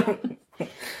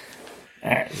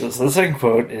 Alright, so the second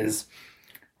quote is,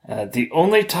 the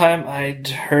only time I'd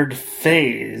heard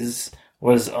phase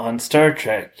was on Star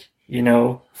Trek. You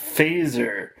know,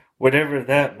 phaser, whatever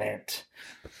that meant.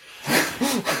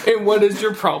 And what is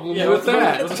your problem with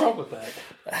that? What's the problem with that?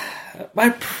 My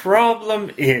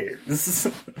problem is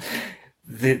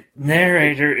the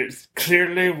narrator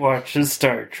clearly watches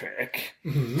Star Trek.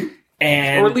 Mm-hmm.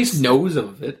 And or at least knows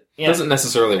of it. Yeah. Doesn't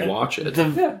necessarily watch it.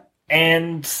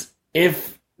 And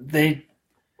if they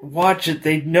watch it,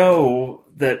 they know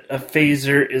that a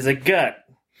phaser is a gun.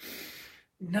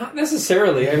 Not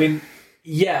necessarily. I mean,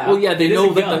 yeah. Well, yeah, they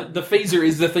know that the phaser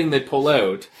is the thing they pull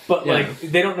out. But, like,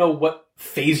 they don't know what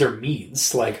phaser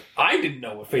means. Like, I didn't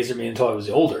know what phaser meant until I was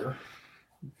older.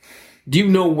 Do you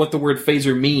know what the word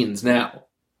phaser means now?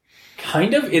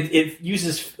 Kind of. It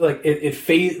uses, like, it's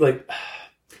like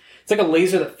a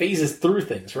laser that phases through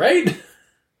things, right?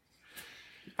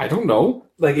 I don't know.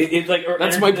 Like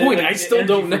that's my point. I still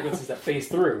don't know. Frequencies that phase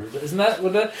through. Isn't that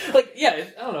what that? Like, yeah,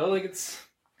 I don't know. Like,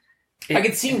 I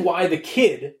can see why the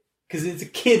kid, because it's a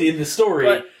kid in the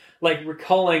story, like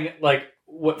recalling like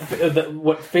what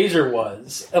phaser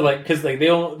was, like because like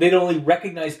they'd only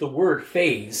recognize the word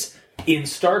phase in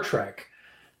Star Trek,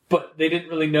 but they didn't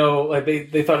really know. Like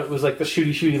they thought it was like the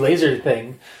shooty laser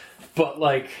thing. But,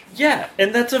 like... Yeah,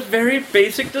 and that's a very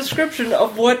basic description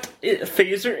of what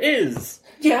phaser is.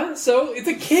 Yeah, so it's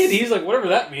a kid. He's like, whatever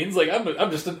that means. Like,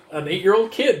 I'm just an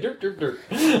 8-year-old kid.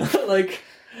 Like,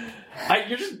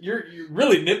 you're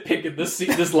really nitpicking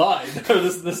this line, or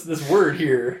this word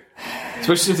here.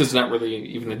 Especially since it's not really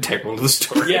even integral to the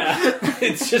story. Yeah,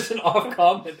 it's just an off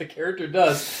comment the character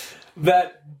does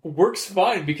that works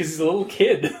fine because he's a little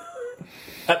kid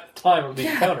at the time of the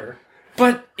encounter.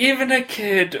 But even a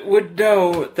kid would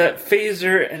know that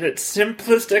phaser, at its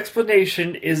simplest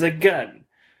explanation, is a gun.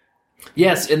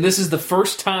 Yes, and this is the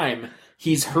first time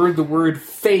he's heard the word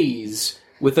phase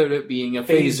without it being a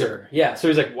phaser. Yeah, so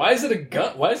he's like, why is it a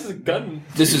gun? Why is this a gun?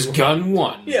 This is gun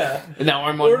 1. Yeah. And now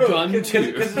I'm on gun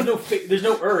 2. Because there's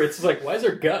no It's like, why is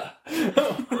there gun?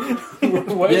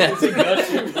 Why is it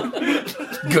gun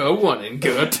 2? Go 1 and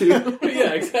go 2.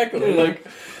 Yeah, exactly. Like...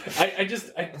 I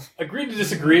agree to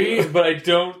disagree, but I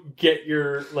don't get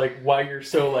your why you're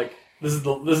so this is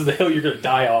the hill you're gonna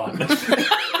die on.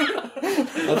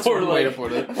 That's one way to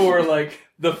put it. Or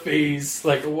the phase,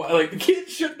 the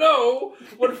kids should know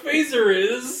what a phaser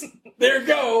is. There you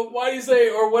go. Why do you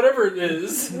say or whatever it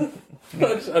is?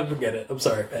 I forget it. I'm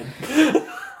sorry,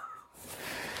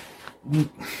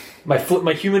 man. My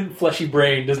human fleshy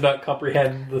brain does not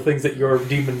comprehend the things that your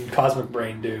demon cosmic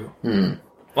brain do. Hmm.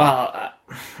 Well,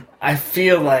 I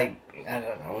feel like, I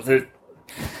don't know, that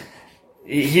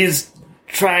he's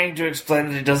trying to explain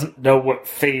that he doesn't know what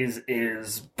phase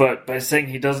is, but by saying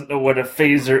he doesn't know what a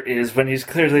phaser is when he's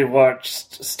clearly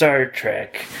watched Star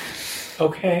Trek.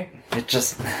 Okay. It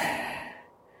just...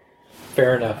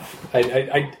 Fair enough.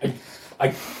 I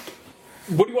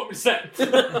what do you want me to say?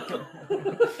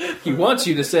 He wants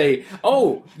you to say,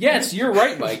 "Oh, yes, you're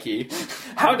right, Mikey.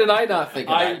 How did I not think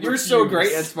of that? You're so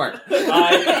great and smart."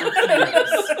 I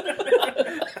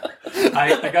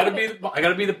gotta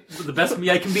be the best me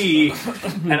I can be,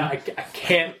 and I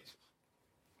can't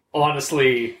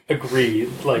honestly agree,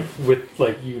 like, with,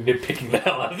 like, you nitpicking the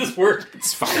hell out of this word.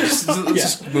 It's fine. Let's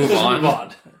just move Let's on. move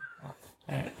on.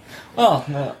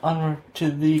 Well, onward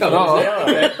to the...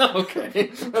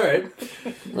 Okay. Alright.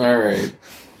 All right.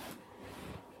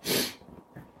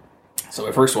 So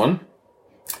my first one.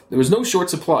 There was no short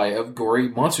supply of gory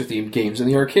monster-themed games in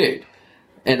the arcade,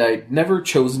 and I'd never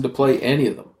chosen to play any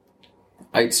of them.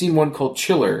 I'd seen one called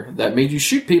Chiller that made you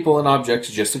shoot people and objects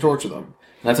just to torture them.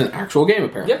 That's an actual game,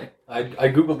 apparently. Yep. I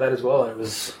googled that as well, and it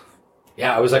was...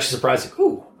 Yeah, I was actually surprised. Like,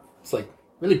 ooh, it's, like,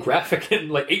 really graphic and,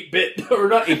 like, 8-bit. Or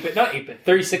not 8-bit,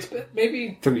 36-bit,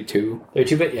 maybe? 32.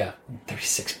 32-bit, yeah.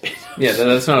 36-bit. Yeah,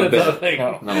 that's not a That's bit.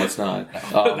 not a thing. No, it's not.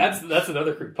 That's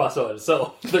another creepypasta in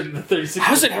itself. The 36-bit.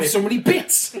 How does it have so many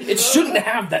bits? It shouldn't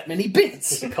have that many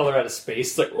bits. The color out of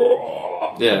space, like,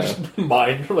 oh, Yeah.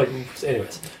 mine. Like,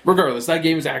 anyways. Regardless, that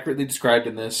game is accurately described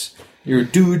in this. You're a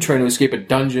dude trying to escape a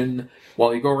dungeon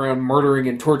while you go around murdering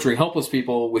and torturing helpless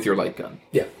people with your light gun.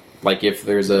 Yeah. Like if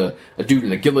there's a dude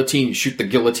in a guillotine, you shoot the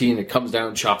guillotine, it comes down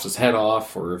and chops his head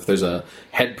off. Or if there's a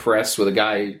head press with a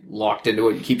guy locked into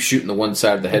it, you keep shooting the one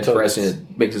side of the head press and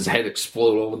it makes his head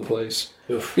explode all over the place.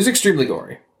 Oof. It was extremely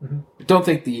gory. Mm-hmm. I don't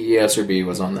think the ESRB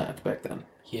was on that back then.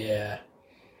 Yeah.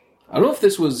 I don't know if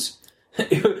this was...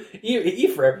 E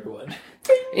for everyone.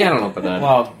 Yeah, I don't know about that.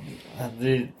 Well,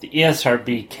 the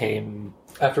ESRB came...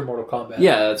 After Mortal Kombat.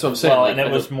 Yeah, that's what I'm saying. Well, like, and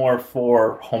it was more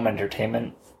for home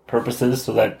entertainment purposes,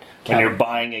 so that when you're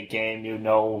buying a game, you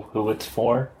know who it's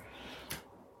for.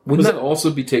 Wouldn't that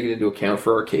also be taken into account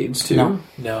for arcades, too?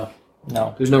 No.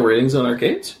 There's no ratings on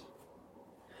arcades?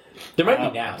 There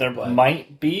might be now. There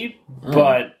might be,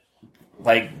 but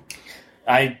like,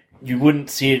 you wouldn't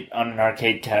see it on an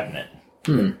arcade cabinet.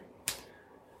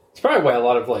 It's probably why a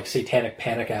lot of like satanic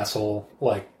panic asshole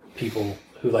like people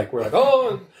who like were like,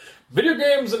 oh, video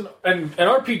games and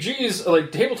RPGs,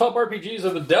 like tabletop RPGs, are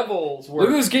the devil's work.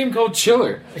 Look at this game called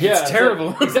Chiller. Yeah, it's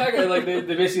terrible. Like, exactly. Like they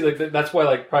basically like that's why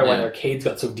like probably why the arcades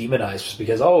got so demonized, just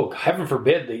because heaven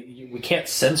forbid we can't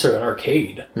censor an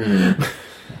arcade. Yeah.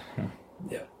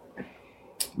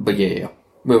 But yeah.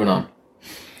 Moving on.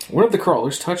 One of the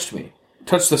crawlers touched me.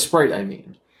 Touched the sprite, I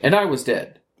mean. And I was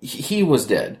dead. He was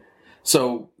dead.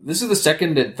 So, this is the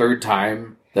second and third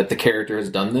time that the character has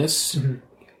done this. Mm-hmm.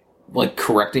 Like,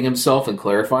 correcting himself and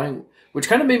clarifying. Which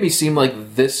kind of made me seem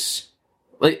like this...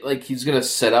 Like he's gonna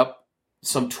set up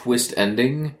some twist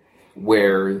ending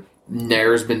where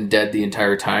Nair's been dead the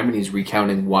entire time and he's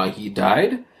recounting why he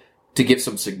died to give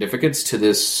some significance to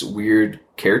this weird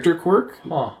character quirk.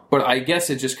 Huh. But I guess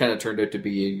it just kind of turned out to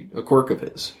be a quirk of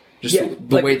his. Just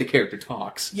the way the character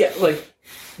talks. Yeah, like,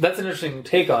 that's an interesting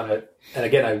take on it. And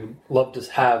again, I would love to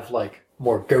have, like,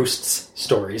 more ghosts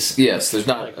stories. Yes, there's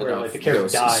not like, where, enough like, the character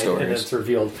ghost died stories. and then it's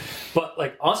revealed. But,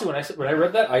 like, honestly, when I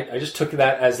read that, I just took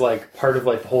that as, like, part of,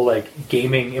 like, the whole, like,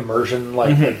 gaming immersion.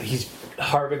 Like, like he's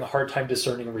having a hard time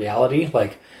discerning reality.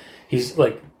 Like, he's,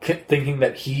 like, thinking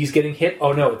that he's getting hit.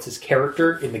 Oh, no, it's his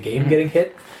character in the game getting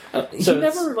hit. So he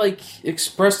never, like,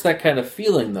 expressed that kind of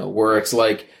feeling, though, where it's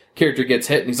like, character gets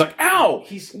hit and he's like, ow!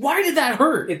 Why did that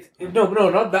hurt? No,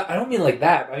 not that. I don't mean like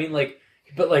that. I mean, like,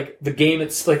 but like the game,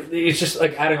 it's like it's just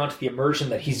like adding on to the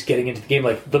immersion that he's getting into the game.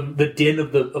 Like the din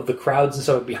of the crowds and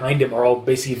stuff behind him are all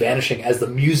basically vanishing as the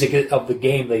music of the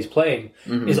game that he's playing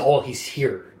is all he's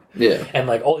hearing. Yeah, and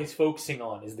like all he's focusing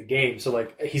on is the game. So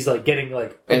like he's like getting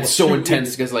like and it's so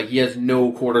intense because like he has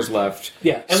no quarters left.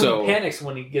 Yeah, and when he panics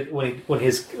when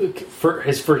his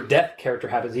first death character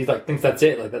happens, he like thinks that's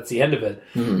it, like that's the end of it.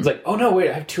 Mm-hmm. It's like, oh no, wait,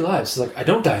 I have 2 lives. It's like I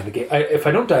don't die in the game. If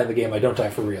I don't die in the game, I don't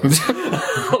die for real.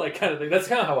 Like kind of thing. That's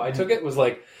kind of how I took it. Was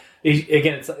like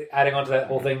again, it's adding on to that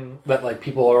whole thing that like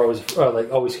people are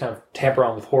always kind of tamper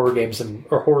on with horror games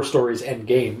or horror stories and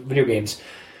video games.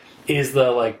 Is the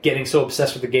like getting so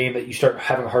obsessed with the game that you start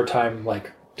having a hard time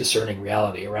like discerning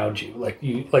reality around you. Like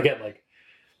you again, like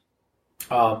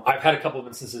I've had a couple of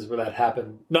instances where that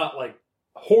happened, not like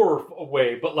horror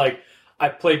way, but like I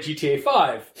played GTA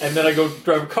 5 and then I go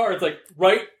drive a car. It's like,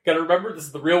 right, gotta remember this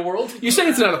is the real world. You said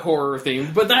it's not a horror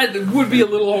theme, but that would be a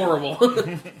little horrible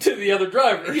to the other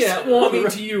drivers. Yeah, well, I mean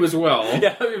to you as well.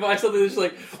 Yeah, I mean, if I saw something that's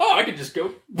like, oh, I could just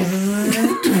go.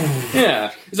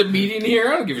 Yeah, there's a median here.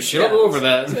 I don't give a shit. I'll go over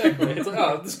that. Exactly. It's like,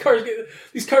 oh,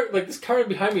 this car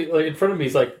behind me, like in front of me,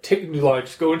 is like taking too long.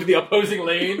 Just go into the opposing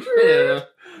lane. Yeah,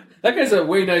 that guy's a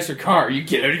way nicer car. You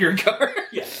get out of your car.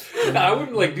 Yeah, I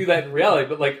wouldn't like do that in reality,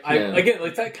 but like again,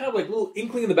 like that kind of like little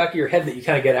inkling in the back of your head that you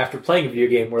kind of get after playing a video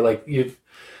game, where like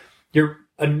you're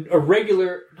a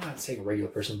regular, not saying a regular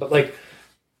person, but like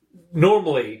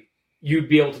normally. You'd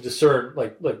be able to discern,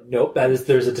 like, nope,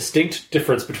 there's a distinct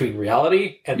difference between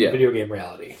reality and video game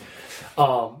reality.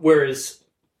 Whereas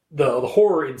the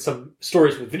horror in some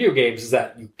stories with video games is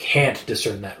that you can't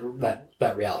discern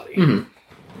that reality. Mm-hmm.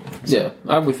 Yeah,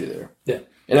 I'm with you there. Yeah.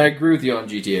 And I agree with you on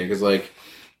GTA, because, like,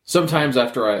 sometimes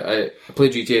after I play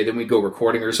GTA, then we go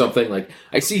recording or something, like,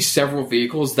 I see several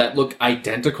vehicles that look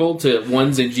identical to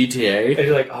ones in GTA. And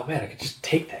you're like, oh man, I could just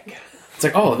take that guy. It's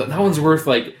like, oh, that one's worth,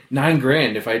 like,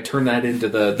 $9,000 if I turn that into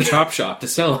the chop shop to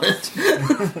sell it.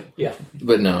 Yeah.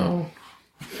 But no.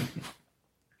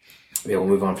 Yeah, we'll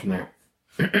move on from there.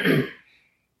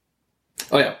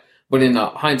 Oh, yeah. But in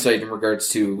hindsight, in regards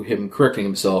to him correcting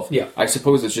himself, yeah. I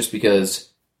suppose it's just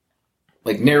because,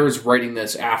 like, Nair is writing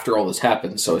this after all this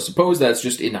happened, so I suppose that's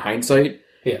just in hindsight.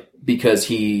 Yeah. Because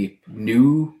he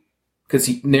knew,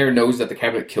 Nair knows that the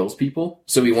cabinet kills people,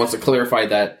 so he wants to clarify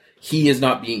that he is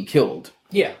not being killed.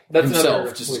 Yeah, that's himself,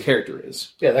 another, just his character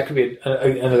is. Yeah, that could be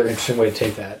another interesting way to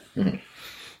take that. Mm-hmm.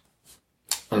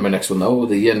 And my next one, though,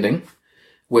 the ending,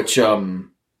 which,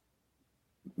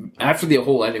 after the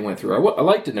whole ending went through, I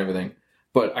liked it and everything,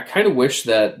 but I kind of wish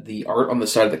that the art on the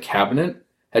side of the cabinet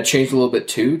had changed a little bit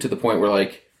too, to the point where,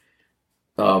 like,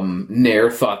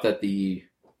 Nair thought that the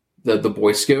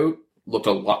Boy Scout looked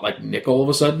a lot like Nick all of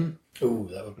a sudden. Ooh,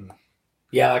 that would be...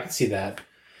 Yeah, I can see that.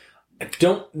 I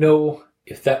don't know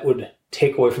if that would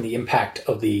take away from the impact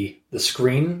of the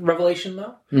screen revelation,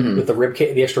 though, with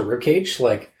the extra rib cage.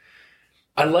 Like,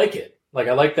 I like it. Like,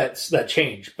 I like that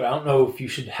change, but I don't know if you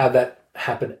should have that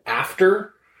happen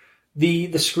after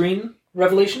the screen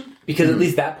revelation, because at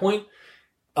least that point,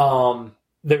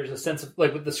 there's a sense of,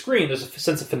 like, with the screen, there's a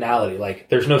sense of finality. Like,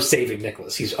 there's no saving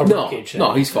Nicholas. He's a ribcage now.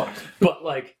 No, he's fucked. But,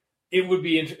 like, it would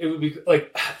be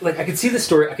like I could see the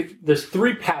story. There's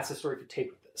three paths the story could take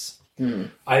with this.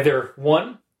 Either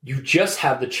one, you just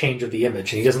have the change of the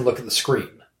image, and he doesn't look at the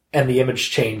screen, and the image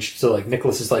changed, so, like,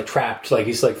 Nicholas is, like, trapped, like,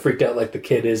 he's, like, freaked out, like the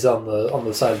kid is on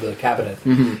the side of the cabinet,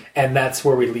 and that's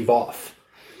where we leave off.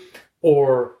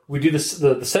 Or we do this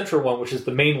the central one, which is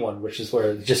the main one, which is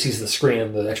where he just sees the screen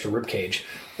and the extra rib cage.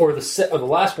 Or the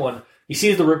last one, he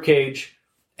sees the rib cage,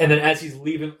 and then as he's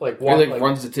leaving, like, walking, he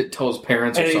runs to tell his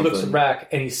parents, or and something. he looks back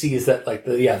and he sees that, like,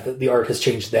 the art has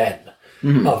changed then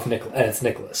of Nicholas, and it's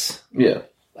Nicholas. Yeah,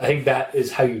 I think that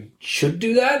is how you should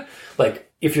do that.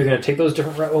 Like, if you're going to take those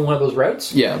one of those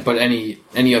routes. Yeah, but any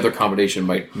other combination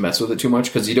might mess with it too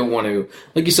much, because you don't want to,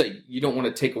 like you say, you don't want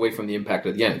to take away from the impact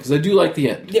at the end, because I do like the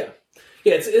end. Yeah.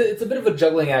 Yeah, it's a bit of a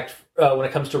juggling act when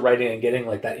it comes to writing and getting,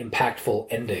 like, that impactful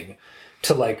ending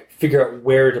to, like, figure out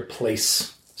where to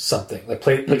place something. Like,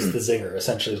 place the zinger,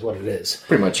 essentially, is what it is.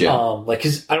 Pretty much, yeah. Like,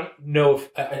 cause I don't know if...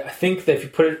 I think that if you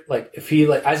put it, like, if he,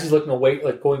 like, as he's looking away,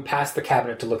 like, going past the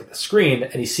cabinet to look at the screen,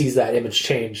 and he sees that image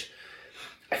change,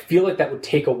 I feel like that would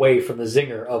take away from the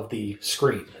zinger of the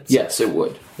screen itself. Yes, it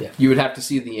would. Yeah. You would have to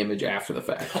see the image after the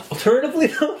fact. Alternatively,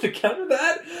 though, to counter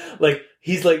that, like,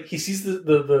 he sees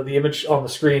the image on the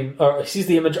screen, or he sees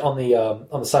the image on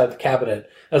the side of the cabinet.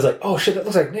 I was like, oh shit, that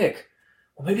looks like Nick.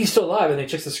 Well, maybe he's still alive. And then he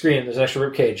checks the screen, and there's an extra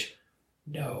rib cage.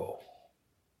 No.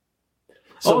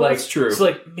 So, like, that's true. So,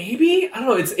 like, maybe, I don't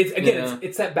know.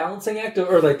 It's that balancing act,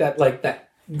 or like that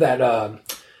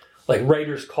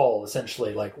writer's call,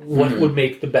 essentially. Like, what would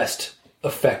make the best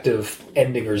effective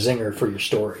ending or zinger for your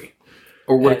story?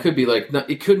 Or what it could be, like,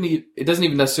 it doesn't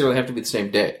even necessarily have to be the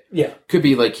same day. Yeah. It could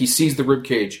be, like, he sees the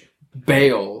ribcage,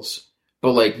 bails,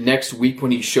 but, like, next week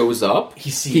when he shows up,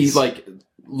 he like,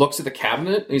 looks at the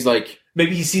cabinet, and he's like...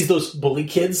 Maybe he sees those bully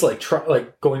kids, like,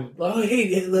 going, oh,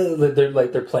 hey,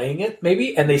 they're playing it,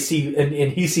 maybe, and they see,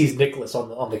 and he sees Nicholas on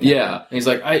the cabinet. Yeah, and he's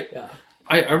like,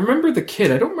 I remember the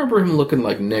kid. I don't remember him looking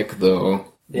like Nick,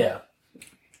 though. Yeah.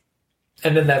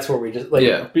 And then that's where we just, like,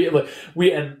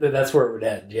 that's where it would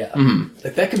end, yeah. Mm-hmm.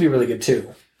 Like, that could be really good,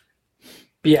 too.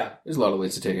 But yeah. There's a lot of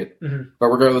ways to take it. Mm-hmm. But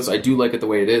regardless, I do like it the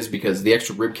way it is, because the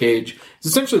extra ribcage is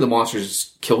essentially the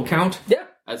monster's kill count. Yeah.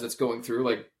 As it's going through,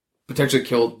 like, potentially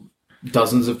killed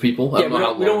dozens of people. I don't know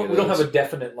how long we don't have a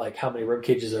definite, like, how many rib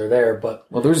cages are there, but...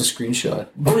 Well, there's a screenshot.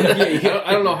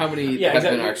 I don't know how many have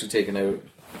been actually taken out.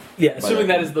 Yeah, assuming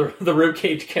that is the rib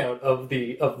cage count of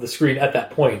the screen at that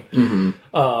point.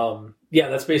 Mm-hmm. Yeah,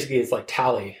 that's basically its, like,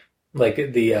 tally, like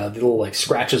the little, like,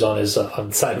 scratches on his on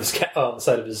the side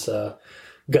of his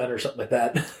gun or something like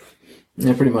that.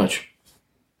 Yeah, pretty much.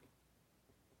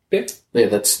 Yeah. Yeah,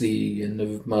 that's the end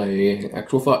of my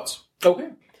actual thoughts.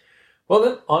 Okay. Well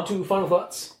then, on to final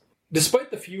thoughts.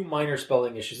 Despite the few minor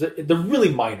spelling issues, they're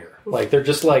really minor. Like, they're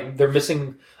just, like, they're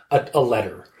missing a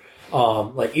letter,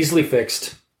 like, easily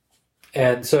fixed.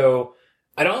 And so,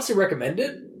 I'd honestly recommend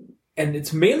it, and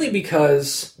it's mainly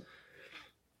because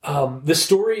the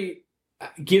story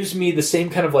gives me the same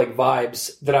kind of, like,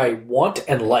 vibes that I want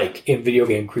and like in video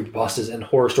game creepypastas and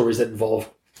horror stories that involve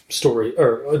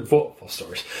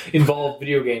involve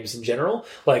video games in general.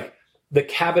 Like the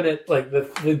cabinet, like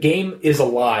the game is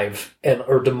alive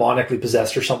or demonically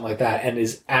possessed or something like that, and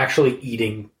is actually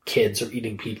eating kids or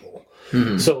eating people.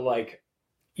 Mm-hmm. So like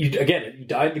you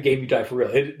die in the game, you die for real.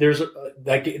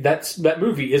 That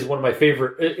movie is one of my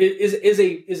favorite.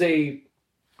 Is a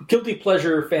guilty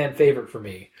pleasure fan favorite for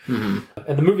me. Mm-hmm.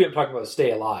 And the movie I'm talking about is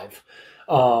Stay Alive.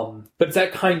 But it's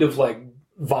that kind of like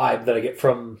vibe that I get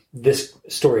from this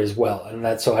story as well,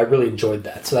 and so I really enjoyed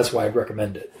that. So that's why I'd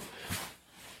recommend it.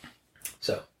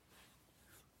 So,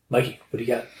 Mikey, what do you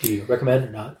got? Do you recommend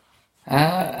or not?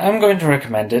 I'm going to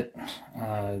recommend it.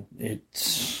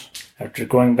 It's after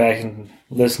going back and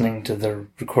listening to the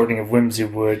recording of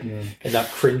Whimsywood And not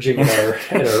cringing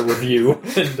at our review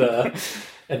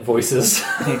and voices.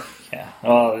 yeah,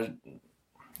 well, it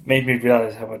made me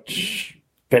realize how much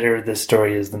better this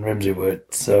story is than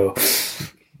Whimsywood. So,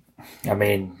 I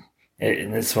mean,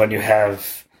 in this one you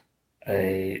have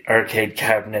a arcade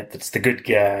cabinet that's the good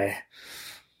guy.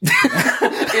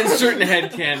 Insert in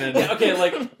headcanon. Yeah, okay,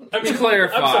 like To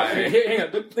clarify. I'm sorry, hang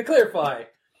on. To clarify,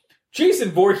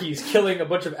 Jason Voorhees killing a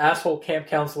bunch of asshole camp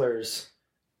counselors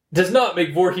does not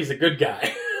make Voorhees a good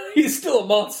guy. He's still a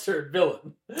monster and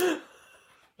villain.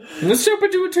 Let's jump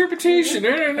into interpretation.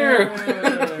 Yeah.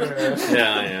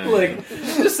 Like,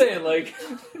 just saying, like,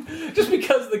 just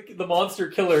because the monster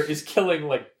killer is killing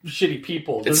like shitty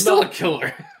people, It's still a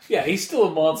killer. Yeah, he's still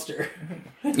a monster.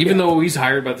 Even though he's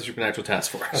hired by the Supernatural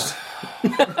Task Force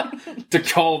to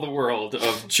call the world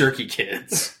of jerky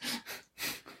kids.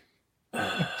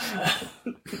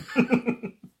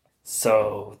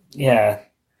 So, yeah,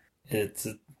 it's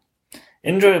an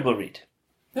enjoyable read.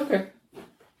 Okay.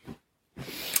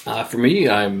 For me,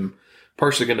 I'm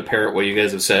partially going to parrot what you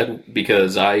guys have said,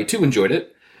 because I, too, enjoyed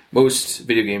it. Most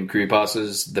video game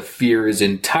creepypastas, the fear is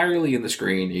entirely in the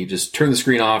screen. You just turn the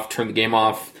screen off, turn the game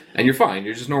off, and you're fine.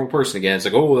 You're just a normal person again. It's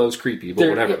like, oh, that was creepy, but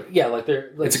whatever. Yeah, like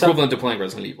they're like It's equivalent to playing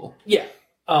Resident Evil. Yeah.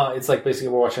 It's like basically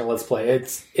we're watching a Let's Play.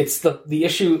 It's the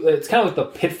issue. It's kind of like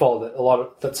the pitfall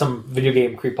that some video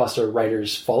game creepypasta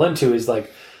writers fall into is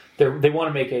like they want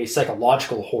to make a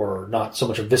psychological horror, not so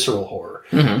much a visceral horror.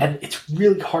 Mm-hmm. And it's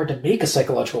really hard to make a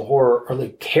psychological horror or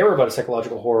like care about a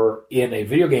psychological horror in a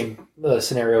video game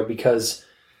scenario, because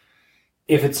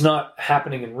if it's not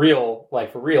happening in real,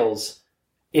 like for reals,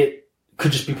 it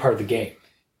could just be part of the game,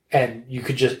 and you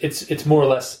could just it's more or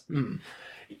less.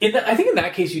 I think in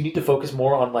that case, you need to focus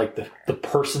more on like the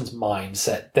person's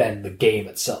mindset than the game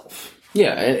itself.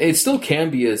 Yeah, it still can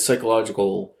be a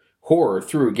psychological horror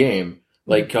through a game.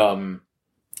 Like the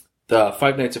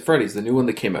Five Nights at Freddy's, the new one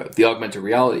that came out, the augmented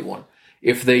reality one.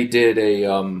 If they did a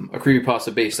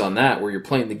creepypasta based on that, where you're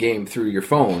playing the game through your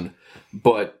phone,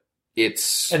 but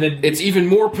it's even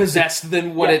more possessed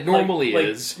than what it normally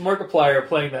is. Markiplier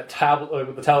playing that tablet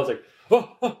with the tablet's like,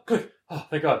 oh, good. Oh,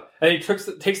 thank God! And he takes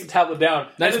the tablet down,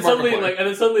 That's and then suddenly,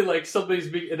 somebody's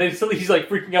being, and then suddenly he's like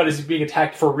freaking out as he's being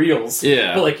attacked for reals.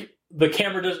 Yeah, but like the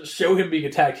camera doesn't show him being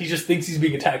attacked; he just thinks he's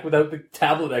being attacked without the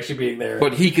tablet actually being there.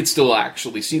 But he could still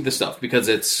actually see the stuff because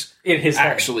it's in his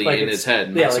actually head. in his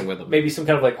head, messing with him. Maybe some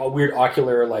kind of like a weird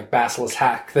ocular like basilisk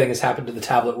hack thing has happened to the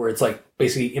tablet where it's like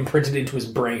basically imprinted into his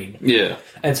brain. Yeah,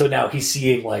 and so now he's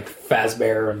seeing like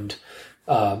Fazbear and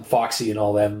Foxy and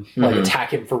all them like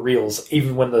attack him for reals,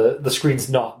 even when the screen's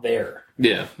not there.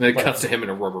 Yeah, and it cuts to him in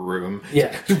a rubber room.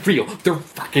 Yeah, they're real. They're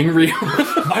fucking real.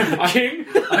 I'm the king.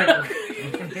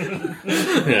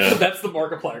 Yeah, that's the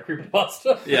Markiplier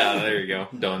creepypasta. Yeah, there you go.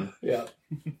 Done. Yeah,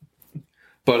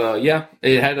 but yeah,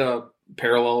 it had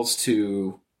parallels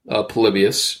to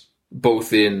Polybius,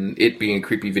 both in it being a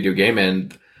creepy video game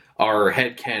and our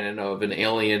headcanon of an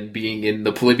alien being in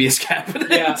the Polybius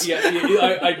cabinet. Yeah.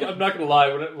 I'm not gonna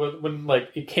lie. When like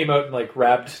it came out and like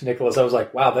grabbed Nicholas, I was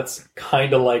like, wow, that's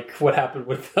kind of like what happened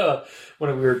with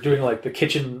when we were doing like the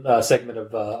kitchen segment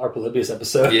of our Polybius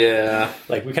episode. Yeah,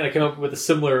 like we kind of came up with a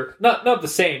similar, not the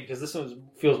same, because this one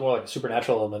feels more like a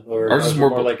supernatural element, or ours is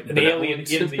more like an alien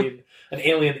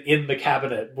in the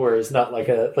cabinet, whereas not like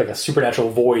a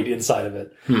supernatural void inside of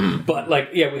it. But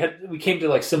like we came to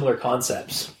like similar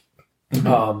concepts.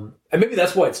 And maybe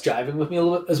that's why it's jiving with me a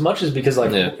little bit as much, is because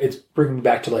like it's bringing me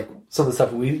back to like some of the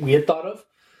stuff we had thought of.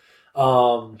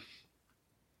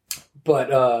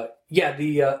 That's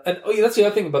the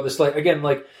other thing about this. Like again,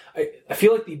 like I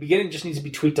feel like the beginning just needs to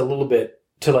be tweaked a little bit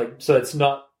to like so it's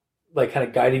not like kind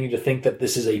of guiding you to think that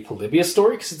this is a Polybius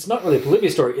story, because it's not really a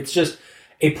Polybius story. It's just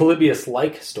a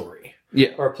Polybius-like story.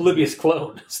 Yeah, or a Polybius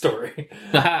clone story.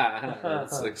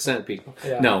 It's like centipede.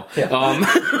 Yeah. No, yeah.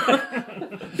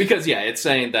 Because it's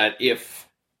saying that if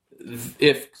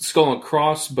Skull and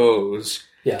Crossbows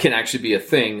Yeah. can actually be a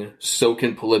thing, so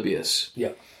can Polybius.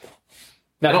 Yeah.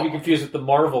 Not to be confused with the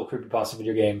Marvel creepypasta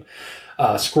video game,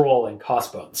 Skrull and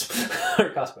Crossbones. or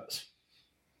Crossbows.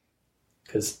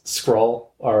 Because Skrull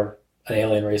are an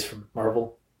alien race from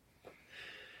Marvel.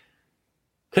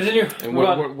 Continue. And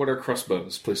what are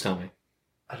crossbows? Please tell me.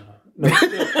 I don't know. No,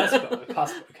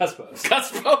 Cuspos.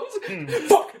 Cuspos?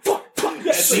 Fuck!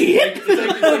 Yeah, it's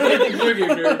like video game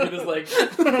nerd, but it's like,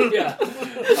 yeah.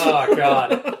 Oh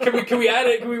god. Can we add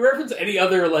it? Can we reference any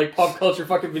other like pop culture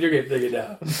fucking video game thing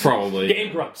now? Probably.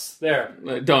 Game Grumps. There.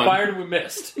 Done. Fired and we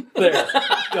missed. There.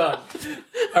 Done.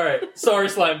 All right. Sorry,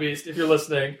 Slime Beast, if you're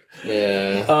listening.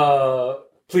 Yeah.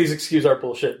 Please excuse our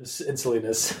bullshit and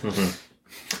silliness.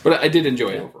 Mm-hmm. But I did enjoy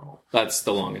it overall. That's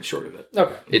the long and short of it.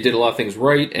 Okay. It did a lot of things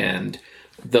right, and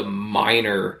the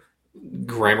minor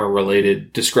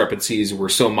grammar-related discrepancies were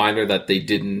so minor that they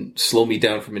didn't slow me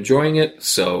down from enjoying it,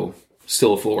 so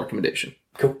still a full recommendation.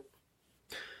 Cool.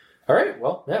 All right,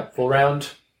 well, yeah, full round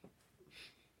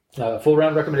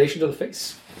recommendation to the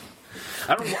face.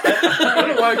 I don't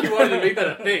know why you wanted to make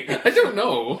that a thing. I don't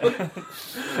know.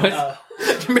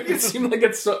 You make it seem like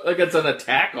it's an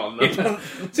attack on them.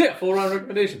 So yeah, full round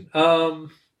recommendation.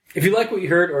 If you like what you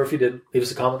heard, or if you didn't, leave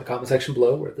us a comment in the comment section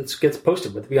below where this gets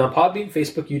posted, whether it be on Podbean,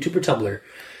 Facebook, YouTube, or Tumblr.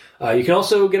 You can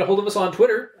also get a hold of us on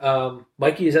Twitter.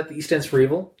 Mikey is at the East Ends for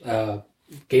Evil.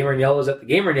 Gamer in Yellow is at the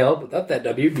Gamer in Yellow, without that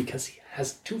W because he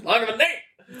has too long of a name.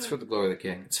 It's for the glory of the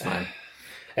king. It's fine.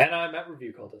 And I'm at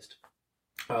Review Cultist.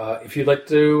 If you'd like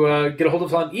to get a hold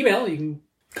of us on email, you can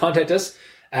contact us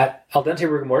at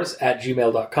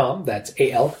aldenterigamortis@gmail.com. That's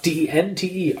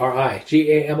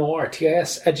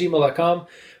aldenterigamortis@gmail.com.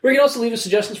 Where you can also leave us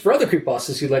suggestions for other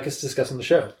creepypastas you'd like us to discuss on the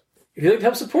show. If you'd like to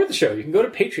help support the show, you can go to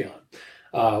Patreon.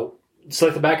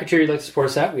 Select the backer tier you'd like to support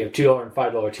us at. We have $2 and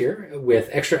 $5 tier with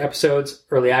extra episodes,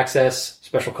 early access,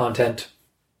 special content,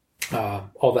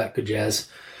 all that good jazz.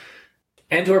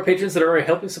 And to our patrons that are already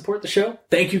helping support the show,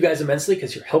 thank you guys immensely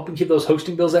because you're helping keep those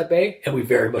hosting bills at bay, and we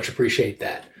very much appreciate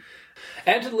that.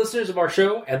 And to the listeners of our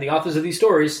show and the authors of these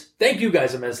stories, thank you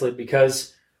guys immensely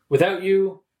because without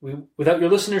you, without your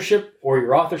listenership or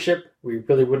your authorship, we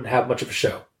really wouldn't have much of a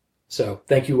show. So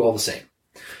thank you all the same.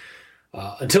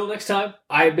 Until next time,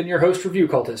 I've been your host, Review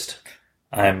Cultist.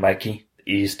 I'm Mikey.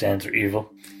 The E stands for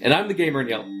evil. And I'm the Gamer in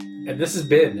Yellow. And this has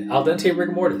been Al Dente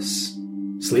Rigor Mortis.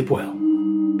 Sleep well.